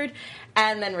captured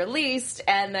and then released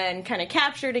and then kind of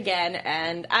captured again.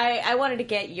 And I wanted to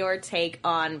get your take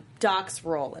on Doc's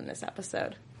role in this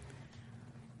episode.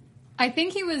 I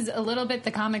think he was a little bit the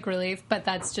comic relief, but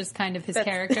that's just kind of his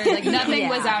character. Like, nothing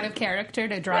was out of character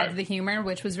to drive Right. the humor,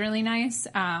 which was really nice.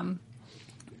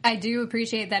 I do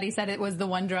appreciate that he said it was the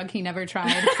one drug he never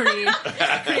tried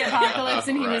pre-apocalypse,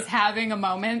 and he was having a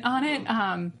moment on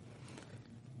it.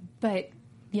 But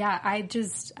yeah, I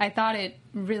thought it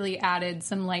really added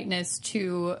some lightness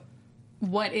to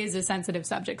what is a sensitive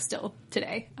subject still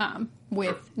today,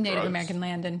 with Native Drugs? American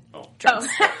land and Oh. drugs.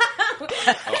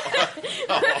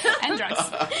 And drugs.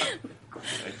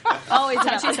 Always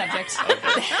Touchy subject.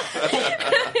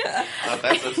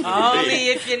 That's it to Only me.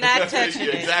 if you're not touching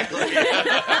it. Exactly.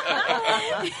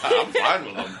 I'm fine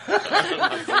with them. I'm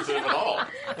not sensitive at all.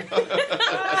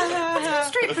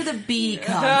 Straight for the B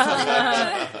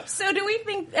conflict. So do we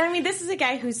think, this is a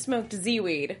guy who smoked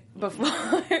Z-weed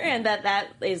before, and that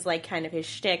is like kind of his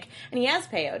shtick, and he has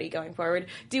peyote going forward.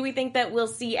 Do we think that we'll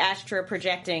see Astra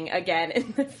projecting again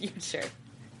in the future?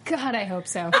 God, I hope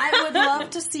so. I would love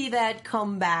to see that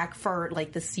come back for,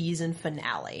 like, the season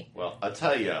finale. Well, I'll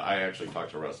tell you, I actually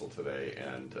talked to Russell today,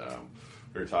 and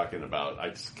we were talking about,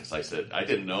 because I said, I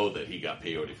didn't know that he got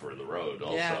peyote for the road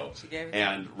also. Yeah, she gave it to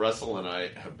And Russell and I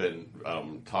have been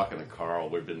talking to Carl.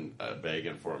 We've been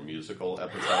begging for a musical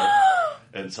episode.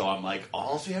 And so I'm like,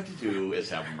 all you have to do is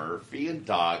have Murphy and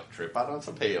Doc trip out on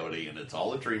some peyote, and it's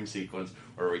all a dream sequence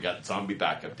where we got zombie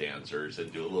backup dancers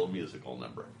and do a little musical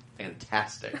number.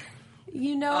 Fantastic.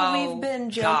 You know, Oh, we've been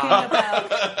joking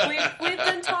about... We've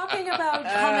been talking about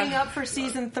coming up for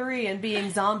season 3 and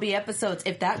being zombie episodes.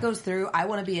 If that goes through, I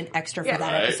want to be an extra for that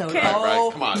Right? episode. Right,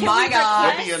 oh, come on. my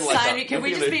God. You'll be in like Sign a- me. Can you'll we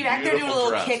be just in a be back there doing a beautiful little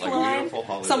dress, kick like a line? beautiful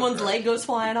Hollywood Someone's dress. leg goes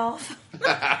flying off.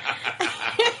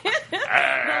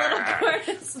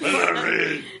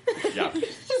 Yeah.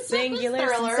 Singular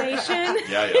Thriller. sensation.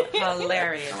 Yeah.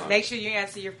 Hilarious. Make sure you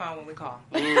answer your phone when we call.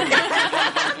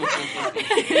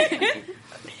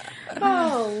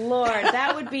 Oh Lord,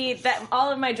 that would be that.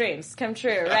 All of my dreams come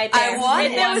true, right there. I want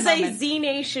if there was one a moment. Z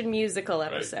Nation musical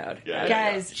episode. Yeah.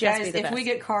 Guys, Just be the if we best.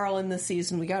 get Carl in this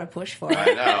season, we got to push for it. I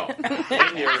know.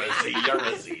 And you're a Z. You're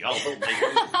a Z. Oh,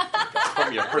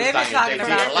 from your first They've been time talking in dating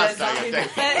to about your last this. time in dating.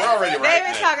 We're already right They've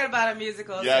been there. talking about a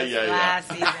musical since last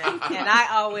season, and I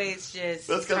always just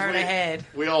That's 'cause turn ahead.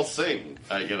 we all sing,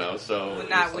 so... Well,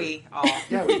 not it's we all.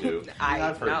 Yeah, we do.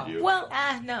 I've heard you. Well,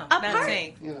 no, apart- not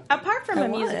sing. Apart from I a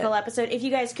want musical it. episode, if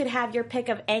you guys could have your pick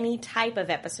of any type of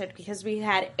episode, because we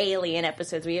had Alien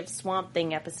episodes, we have Swamp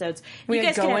Thing episodes. We you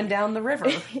had guys could Going have- Down the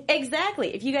River.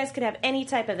 Exactly. If you guys could have any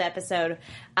type of episode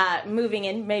moving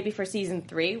in, maybe for season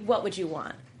 3, what would you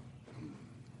want?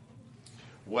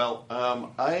 Well,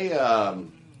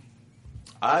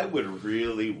 I would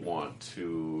really want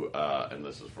to, and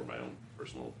this is for my own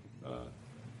personal.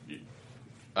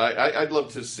 I'd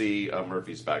love to see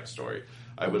Murphy's backstory.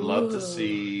 I would love to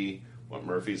see what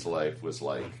Murphy's life was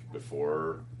like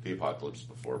before the apocalypse,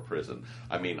 before prison.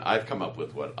 I mean, I've come up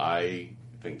with what I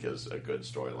think is a good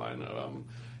storyline,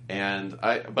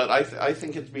 but I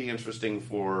think it'd be interesting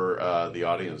for the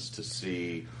audience to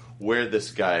see where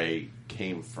this guy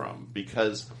came from,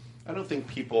 because I don't think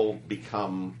people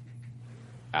become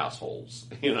assholes.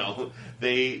 It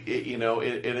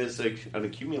is an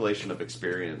accumulation of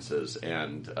experiences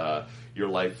and your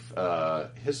life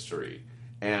history,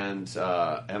 and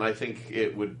I think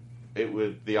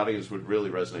the audience would really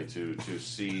resonate to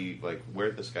see like where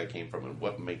this guy came from and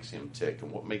what makes him tick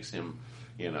and what makes him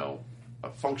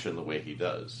function the way he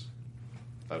does.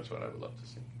 That's what I would love to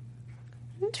see.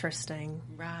 Interesting.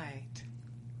 Right.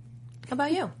 How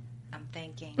about you? I'm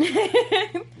thinking.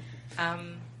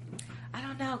 I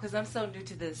don't know, because I'm so new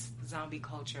to this zombie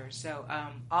culture. So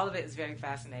all of it is very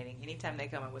fascinating. Anytime they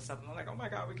come up with something, I'm like, oh my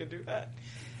God, we can do that.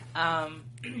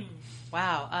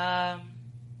 Wow.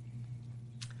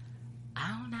 I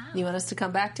don't know. You want us to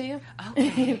come back to you?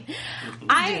 Okay.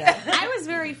 I was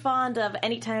very fond of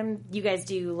anytime you guys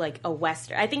do like a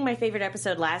Western. I think my favorite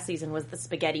episode last season was the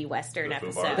spaghetti Western The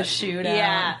episode. Fubar. The shootout.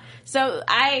 Yeah. So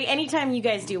anytime you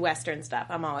guys do Western stuff,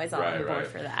 I'm always on board Right.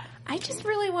 for that. I just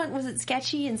really was it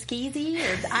sketchy and skeezy?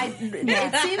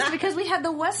 It seems because we had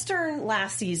the Western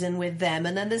last season with them,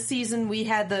 and then this season we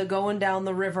had the going down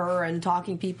the river and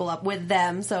talking people up with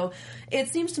them. So it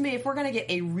seems to me if we're going to get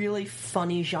a really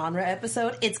funny genre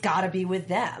episode, it's got to be with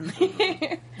them.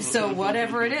 So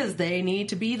whatever it is, they need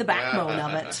to be the backbone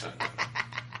of it.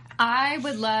 I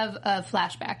would love a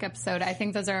flashback episode. I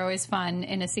think those are always fun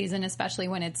in a season, especially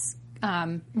when it's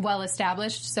well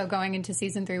established. So going into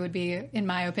season 3 would be, in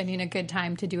my opinion, a good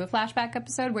time to do a flashback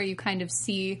episode where you kind of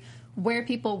see where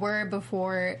people were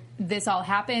before this all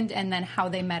happened and then how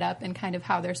they met up and kind of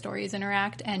how their stories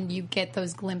interact, and you get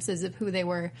those glimpses of who they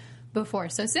were before.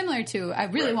 So similar to, I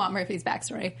really want Murphy's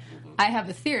backstory. I have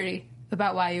a theory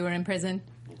about why you were in prison.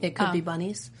 It could be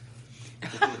bunnies.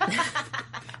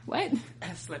 What?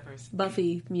 Slippers.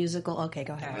 Buffy musical. Okay,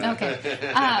 go ahead.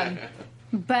 Okay.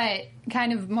 But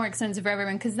kind of more extensive for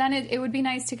everyone, because then it would be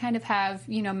nice to kind of have,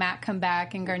 Matt come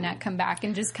back and Garnett come back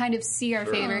and just kind of see our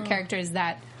favorite characters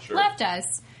that left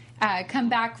us come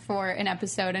back for an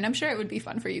episode. And I'm sure it would be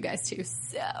fun for you guys too.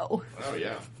 So. Oh,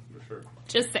 yeah, for sure.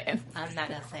 Just saying. I'm not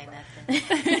going to say nothing.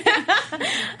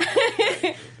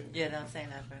 Yeah, don't say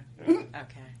nothing.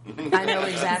 Okay. I know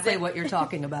exactly what you're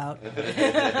talking about. No,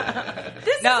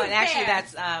 and actually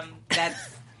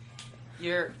that's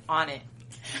you're on it.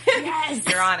 Yes.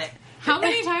 You're on it. How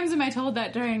many times am I told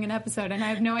that during an episode and I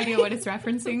have no idea what it's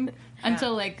referencing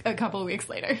until like a couple weeks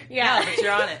later? Yeah. No, but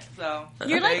you're on it. So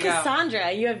You're there like you go.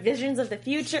 Cassandra. You have visions of the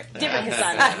future. Different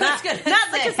Cassandra. Not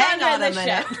the hang Cassandra on in a this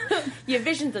minute. show. You have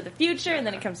visions of the future, and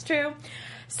then it comes true.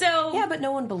 So Yeah, but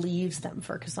no one believes them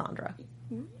for Cassandra.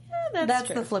 That's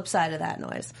true. the flip side of that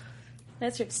noise.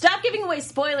 That's true. Stop giving away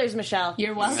spoilers, Michelle.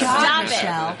 You're welcome. Stop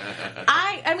Michelle. it.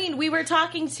 I mean, we were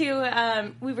talking to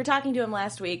him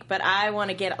last week, but I want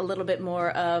to get a little bit more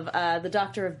of the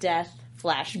Doctor of Death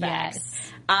flashback. Yes.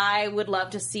 I would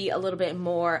love to see a little bit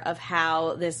more of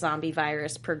how this zombie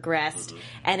virus progressed,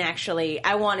 and actually,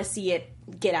 I want to see it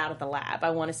get out of the lab.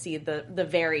 I want to see the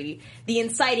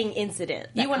inciting incident.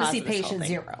 You want to caused see this whole Patient thing.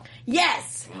 Zero.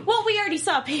 Yes. Well, we already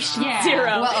saw Patient Yeah.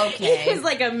 Zero. Well, okay. He was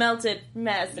like a melted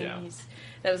mess, and Yeah.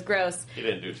 that was gross. He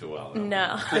didn't do too well.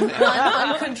 No.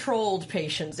 Uncontrolled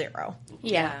Patient Zero.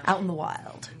 Yeah. Out in the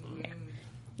wild.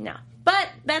 No. But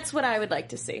that's what I would like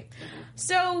to see.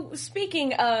 So,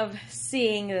 speaking of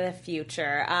seeing the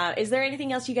future, is there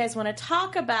anything else you guys want to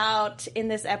talk about in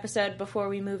this episode before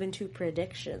we move into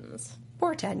predictions?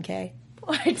 Or 10K.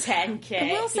 Or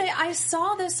 10K. I will say, I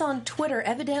saw this on Twitter.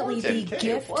 Evidently, the 10K,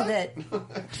 gift what? that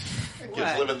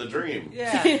Kids living the dream.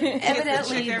 Yeah.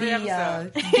 evidently Check every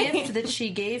the gift that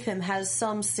she gave him has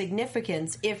some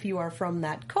significance if you are from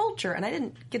that culture. And I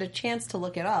didn't get a chance to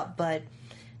look it up, but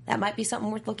that might be something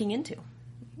worth looking into.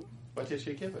 What did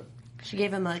she give him? She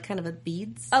gave him a kind of a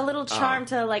beads. A little charm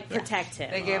to like protect him.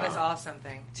 They gave us all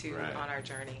something too Right. on our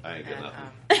journey. I ain't get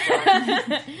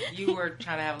nothing. You were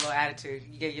trying to have a little attitude.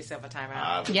 You gave yourself a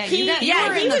timeout. Yeah, He, you yeah,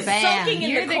 were he in the was van. sulking in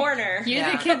You're the corner. You're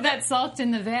Yeah. the kid that sulked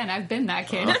in the van. I've been that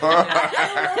kid. They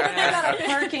got a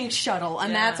parking shuttle,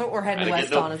 and that's what we're heading I west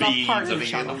get no on, is a beads, I parking didn't get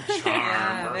shuttle. no charm.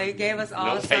 Yeah, they gave us all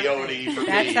No something. peyote for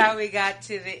That's me. how we got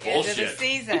to the end of the Bullshit.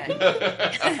 season.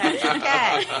 That's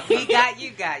okay. We got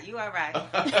you. You all right?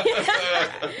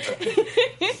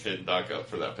 Hit Doc up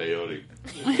for that peyote.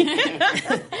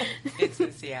 It's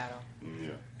in Seattle. Yeah.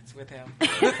 It's with him.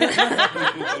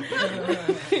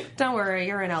 Don't worry,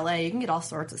 you're in LA. You can get all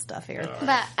sorts of stuff here.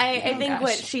 But I think gosh.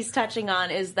 what she's touching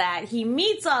on is that he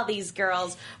meets all these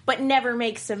girls, but never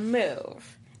makes a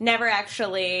move. Never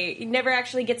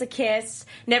actually gets a kiss.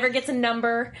 Never gets a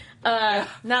number. Not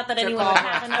that anyone would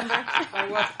have a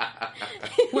number.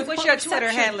 What's your Twitter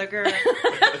handle, girl?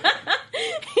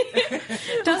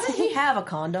 Doesn't he have a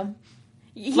condom?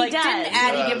 He Like, does. didn't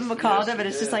Addie give him a Yes, condom, yes, and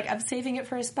it's he just did. like, I'm saving it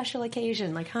for a special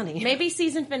occasion, like honey. Maybe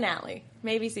season finale.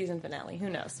 Who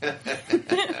knows? But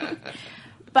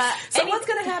So what's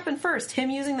going to happen first? Him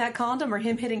using that condom or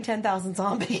him hitting 10,000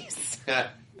 zombies?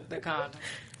 The condom.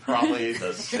 Probably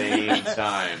the same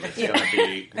time. It's gonna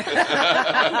be.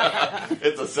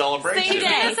 It's a celebration.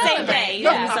 same day. You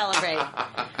can celebrate.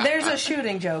 There's a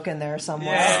shooting joke in there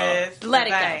somewhere. Yes. Let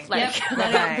it Bang. go. Let Yep. it go.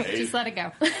 Let Bang. it, just let it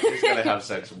go. He's gonna have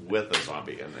sex with a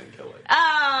zombie and then kill it.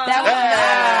 Oh,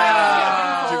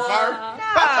 Too far?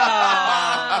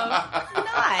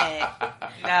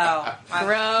 No.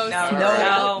 gross.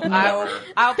 No.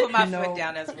 I'll put my foot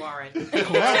down as Warren.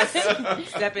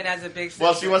 Stepping as a big sister.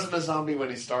 Well, she wasn't a zombie when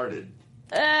he started.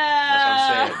 Uh,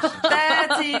 That's what I'm saying.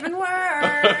 That's even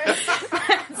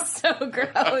worse. so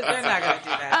gross. They're not going to do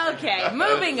that. Okay,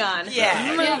 moving on.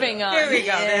 Yeah. Moving on. Here we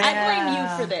go. I blame you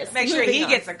for this. Make sure Moving he on.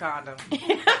 gets a condom.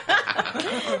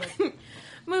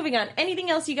 Moving on. Anything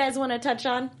else you guys want to touch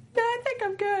on? I think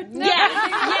I'm good.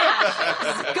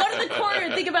 Yeah. Go to the corner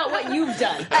and think about what you've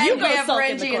done. You And go we have sulk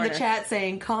in Renji in the corner. chat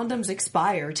saying condoms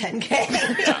expire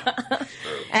 10K.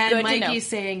 And Good to know. Mikey's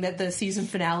saying that the season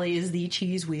finale is the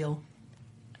cheese wheel.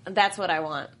 That's what I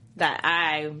want. That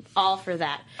I'm all for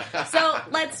that. So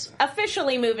let's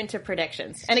officially move into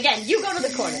predictions. And again, you go to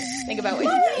the corner. Think about what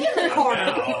you think.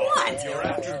 What? Your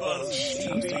AfterBuzz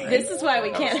TV. This is why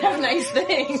we can't have nice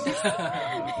things.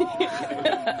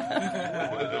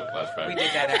 Flashback. We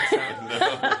did that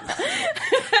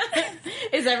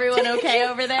episode. Is everyone okay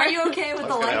over there? Are you okay with I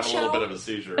the was gonna light have a little bit show? of a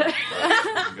seizure. But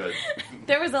I'm good.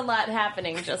 There was a lot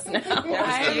happening just now.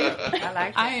 I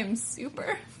like I am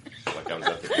super. Like I was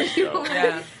at the disco.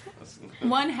 Yeah.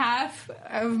 One half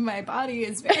of my body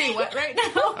is very wet right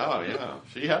now. Oh yeah,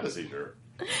 she had a seizure.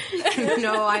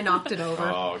 No, I knocked it over.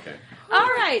 Oh okay. All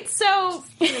right, so On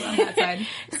that side.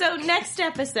 so next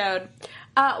episode,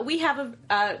 we have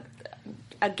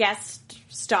a guest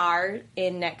star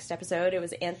in next episode. It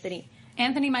was Anthony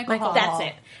Michael Hall. That's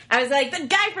it. I was like, the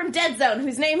guy from Dead Zone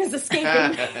whose name is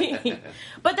escaping me.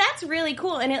 But that's really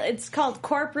cool. And it's called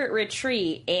Corporate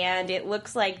Retreat. And it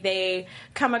looks like they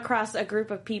come across a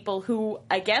group of people who,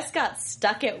 I guess, got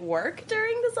stuck at work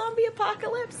during the zombie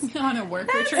apocalypse. On a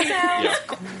work retreat. Yeah.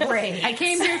 Great. I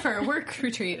came here for a work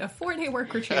retreat, a 4-day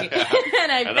work retreat.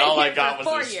 And I've And been all I here got for was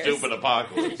 4 this years. stupid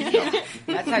apocalypse. Yeah.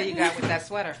 That's how you got with that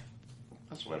sweater.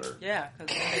 A sweater. Yeah,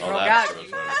 because when they Oh, broke that's out, the you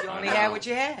sweater. only I had know. what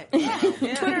you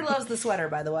had. Twitter loves the sweater,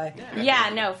 by the way. Yeah,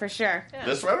 no, for sure.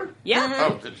 This sweater? Yeah.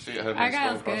 Oh, did she have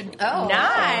Argyle's good. Oh,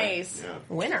 Nice. Yeah.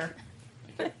 winner.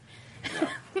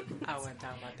 I wasn't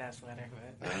talking about that sweater,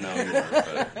 but I know you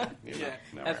were, but you know, Yeah,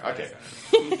 no, that's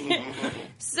okay.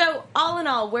 So, all in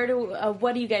all,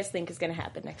 what do you guys think is going to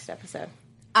happen next episode?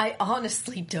 I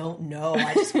honestly don't know.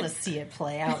 I just want to see it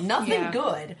play out. Nothing Yeah.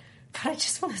 good, but I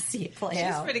just want to see it play she's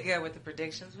out. pretty good with the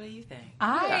predictions. What do you think?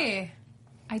 I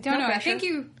don't know.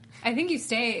 pressure. I think you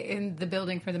stay in the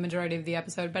building for the majority of the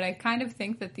episode, but I kind of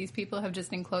think that these people have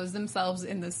just enclosed themselves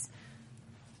in this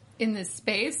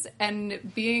space, and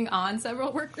being on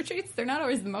several work retreats, they're not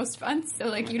always the most fun. So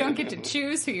like you don't get to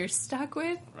choose who you're stuck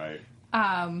with. Right.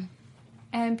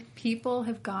 And people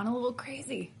have gone a little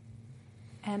crazy.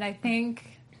 And I think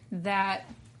that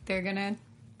they're gonna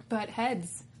butt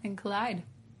heads and collide.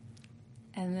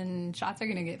 And then shots are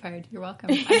going to get fired. You're welcome.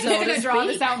 I'm just going to draw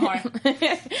this out more.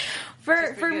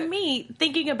 For good. me,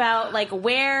 thinking about like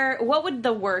what would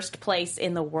the worst place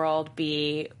in the world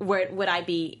be? Where would I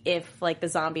be if like the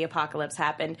zombie apocalypse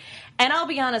happened? And I'll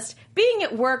be honest, being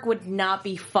at work would not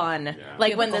be fun.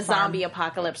 Like when the Cubicle zombie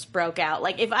apocalypse broke out.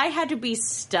 Like if I had to be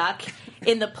stuck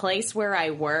in the place where I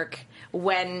work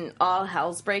when all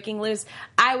hell's breaking loose,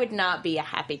 I would not be a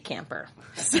happy camper.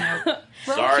 So,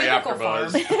 Sorry,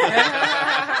 AfterBuzz.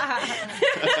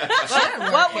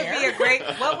 What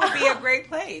would be a great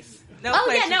place? No oh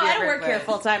place yeah, no, would be a I don't great work here place.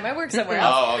 full time. I work somewhere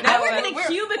else. Oh, okay. I work in a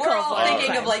cubicle. We're all thinking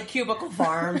full-time. of like cubicle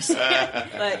farms.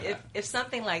 But if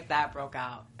something like that broke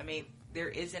out, I mean, there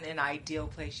isn't an ideal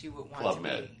place you would want Club to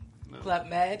Med. be. No. Club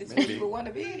Med is where you would want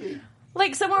to be.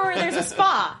 Like somewhere where there's a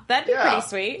spa. That'd be Yeah. pretty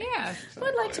sweet. Yeah.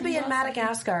 I'd like to be in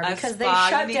Madagascar A because they spa, you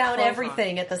shut need down clothes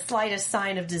everything at the slightest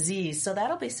sign of disease, so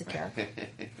that'll be secure.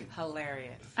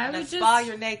 Hilarious. I In a would spa, just-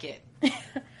 you're naked.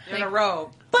 You're in a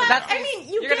robe. But, So that's I mean,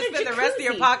 you you're get gonna a spend the rest of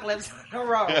your jacuzzi. apocalypse in a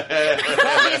robe.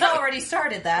 Well, he's already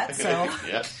started that, so.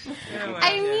 Yes.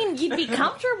 I mean, you'd be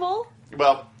comfortable.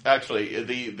 Well, actually, in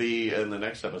the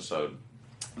next episode,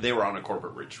 they were on a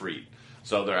corporate retreat,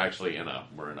 so they're actually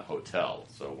we're in a hotel,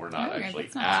 so we're not Okay, actually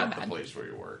that's not at too the bad. place where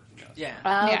you work. Yes. Yeah.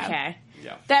 Yeah. Okay.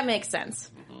 Yeah. That makes sense.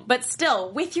 But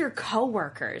still, with your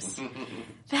coworkers,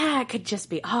 that could just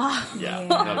be awful. Yeah.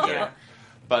 Okay.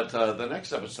 But the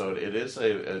next episode, it's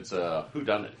a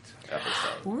whodunit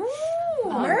episode. Ooh,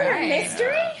 murder right.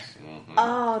 mystery?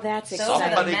 Oh, that's Those are exciting.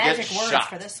 the Somebody magic gets words shot.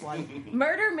 for this one.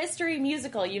 Murder mystery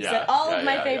musical. You've Yeah, said all yeah, of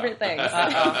my yeah, favorite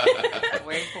yeah. things.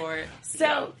 Wait for it.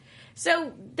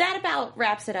 So that about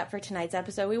wraps it up for tonight's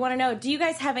episode. We want to know, do you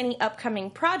guys have any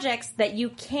upcoming projects that you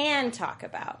can talk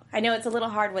about? I know it's a little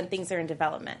hard when things are in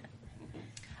development.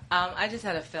 I just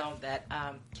had a film that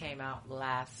came out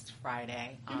last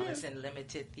Friday. It's in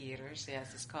limited theaters.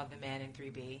 Yes, it's called The Man in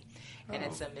 3B, and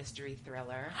it's a mystery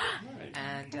thriller. Nice.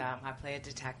 And I play a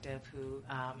detective who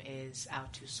is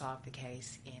out to solve the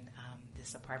case in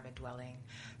this apartment dwelling.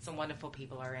 Some wonderful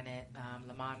people are in it.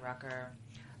 Lamont Rucker.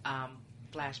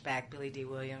 Flashback, Billy D.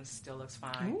 Williams still looks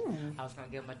fine. I was going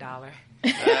to give him $1.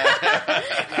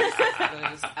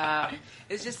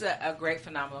 It's just a great,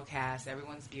 phenomenal cast.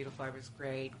 Everyone's beautiful. Everyone's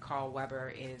great. Carl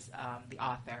Weber is the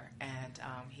author, and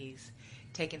he's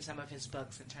taken some of his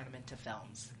books and turned them into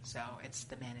films. So it's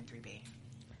The Man in 3B.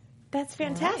 That's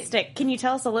fantastic. Can you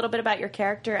tell us a little bit about your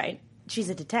character? She's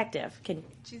a detective.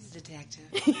 She's a detective.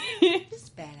 She's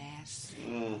badass.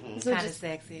 So Kind of just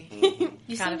sexy.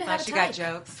 You Kind seem of to fun. have a She got type.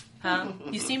 jokes. Huh?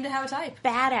 You seem to have a type. A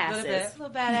badasses. little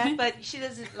badass, but she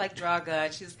doesn't like draw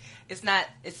guns. It's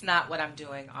not what I'm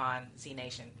doing on Z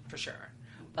Nation for sure.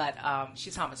 But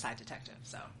she's homicide detective,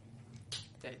 so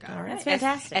there you go. All right. That's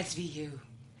fantastic. SVU.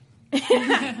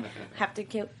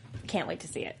 Can't wait to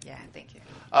see it. Yeah, thank you.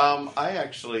 I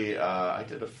actually I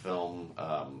did a film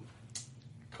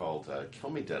called Kill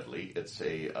Me Deadly. It's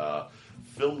a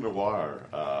film noir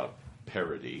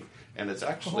parody, and it's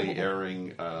actually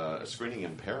airing a screening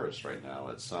in Paris right now.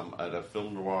 It's at a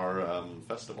film noir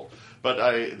festival. But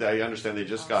I understand they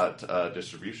just got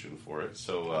distribution for it,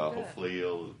 so hopefully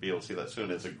you'll be able to see that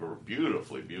soon. It's a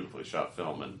beautifully shot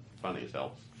film and funny as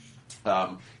hell.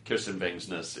 Kirsten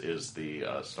Bangsness is the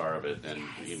star of it, and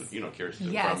you know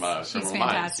Kirsten Yes, from she's Criminal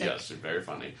Minds. fantastic. Yes, she's very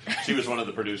funny. She was one of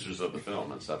the producers of the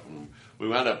film and stuff. And we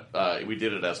wound up we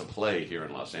did it as a play here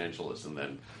in Los Angeles, and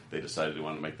then they decided they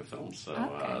wanted to make the film.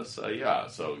 So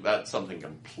so that's something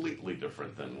completely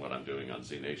different than what I'm doing on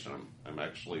Z Nation. I'm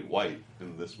actually white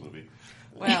in this movie.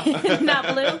 Well, Not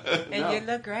blue? and No. you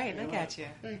look great. Look at you.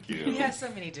 Thank you. You have so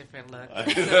many different looks.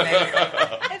 It's amazing.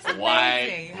 It's amazing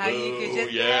White, how you could blue,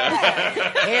 just yeah.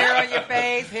 hair on your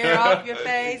face, hair off your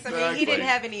face. I mean, he Exactly. didn't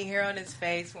have any hair on his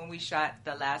face when we shot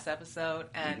the last episode,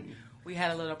 and we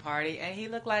had a little party, and he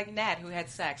looked like Nat who had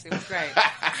sex. It was great.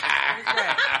 It was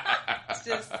great. It's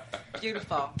just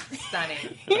beautiful, stunning.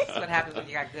 That's what happens when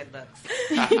you got good looks.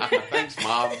 Thanks,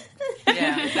 Mom.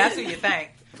 Yeah, that's who you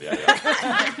think.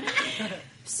 Yeah.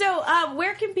 So,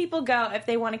 where can people go if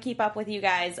they want to keep up with you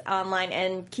guys online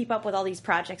and keep up with all these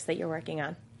projects that you're working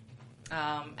on?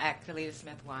 At Kalita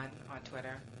Smith 1 on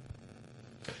Twitter.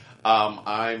 I'm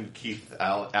at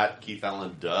Keith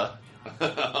Allen Duh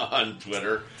on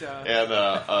Twitter, Duh.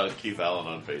 and Keith Allen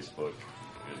on Facebook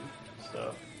and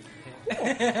stuff.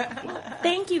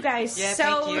 Thank you guys Yeah,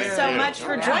 so thank you. much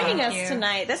for Yeah. joining Thank us you.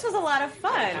 tonight. This was a lot of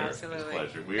fun. Absolutely.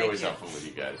 Pleasure. We Thank always you. have fun with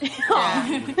you guys.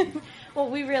 Yeah. Well,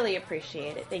 we really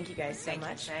appreciate it. Thank you guys so Thank you,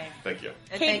 much. Shane. Thank you.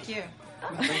 And Kate- thank you.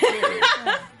 Thank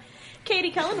you.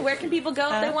 Katie Cullen, where can people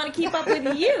go if they want to keep up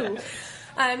with you?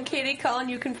 I'm Katie Cullen.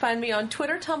 You can find me on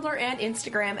Twitter, Tumblr, and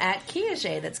Instagram at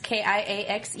Kiaxet. That's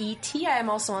Kiaxet. I am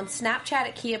also on Snapchat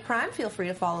at Kia Prime. Feel free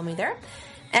to follow me there.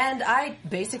 And I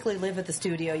basically live at the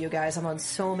studio, you guys. I'm on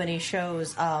so many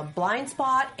shows. Blind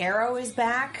Spot, Arrow is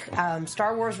back,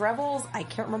 Star Wars Rebels. I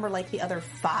can't remember like the other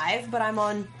 5, but I'm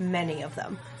on many of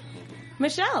them.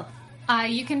 Michelle.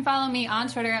 You can follow me on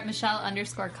Twitter at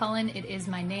Michelle_Cullen. It is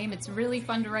my name. It's really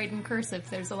fun to write in cursive.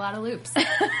 There's a lot of loops.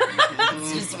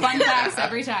 It's just fun facts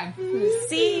every time.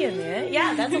 See,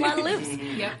 yeah, that's a lot of loops.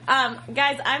 Yep.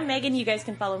 Guys, I'm Megan. You guys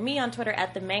can follow me on Twitter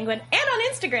at TheMenguin and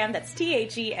on Instagram. That's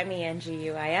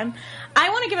TheMenguim. I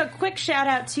want to give a quick shout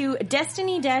out to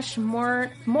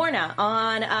Destiny-Morna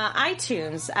on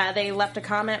iTunes. They left a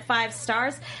comment, 5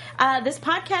 stars. This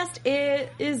podcast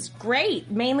is great,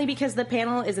 mainly because the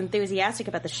panel is enthusiastic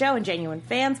about the show and genuine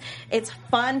fans. It's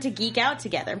fun to geek out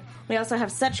together. We also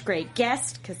have such great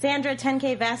guests, Cassandra,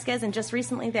 10K Vasquez, and just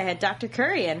recently they had Dr.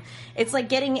 Curry in. It's like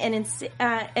getting an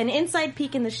inside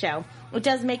peek in the show. It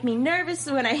does make me nervous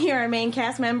when I hear our main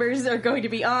cast members are going to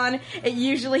be on. It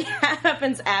usually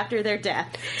happens after their death.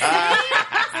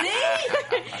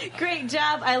 Great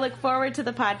job. I look forward to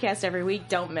the podcast every week.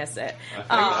 Don't miss it.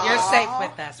 You're safe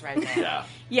with us right now. Yeah.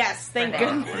 Yes, thank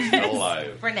goodness. We're still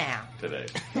alive. For now. Today.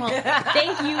 Well,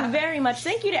 thank you very much.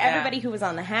 Thank you to everybody who was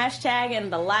on the hashtag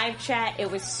and the live chat. It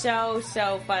was so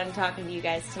fun talking to you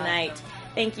guys tonight. Awesome.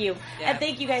 Thank you. Yeah. And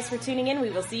thank you guys for tuning in. We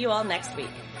will see you all next week.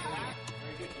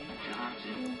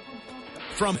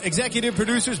 From executive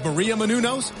producers Maria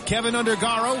Menounos, Kevin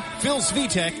Undergaro, Phil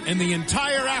Svitek, and the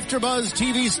entire AfterBuzz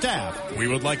TV staff, we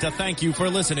would like to thank you for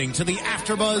listening to the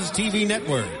AfterBuzz TV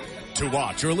network. To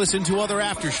watch or listen to other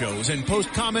after shows and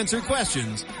post comments or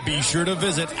questions, be sure to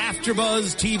visit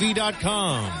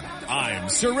AfterBuzzTV.com. I'm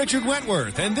Sir Richard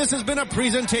Wentworth, and this has been a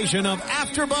presentation of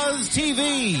AfterBuzz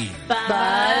TV.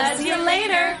 Buzz you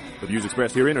later. The views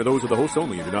expressed herein are those of the hosts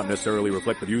only and do not necessarily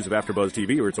reflect the views of AfterBuzz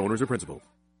TV or its owners or principals.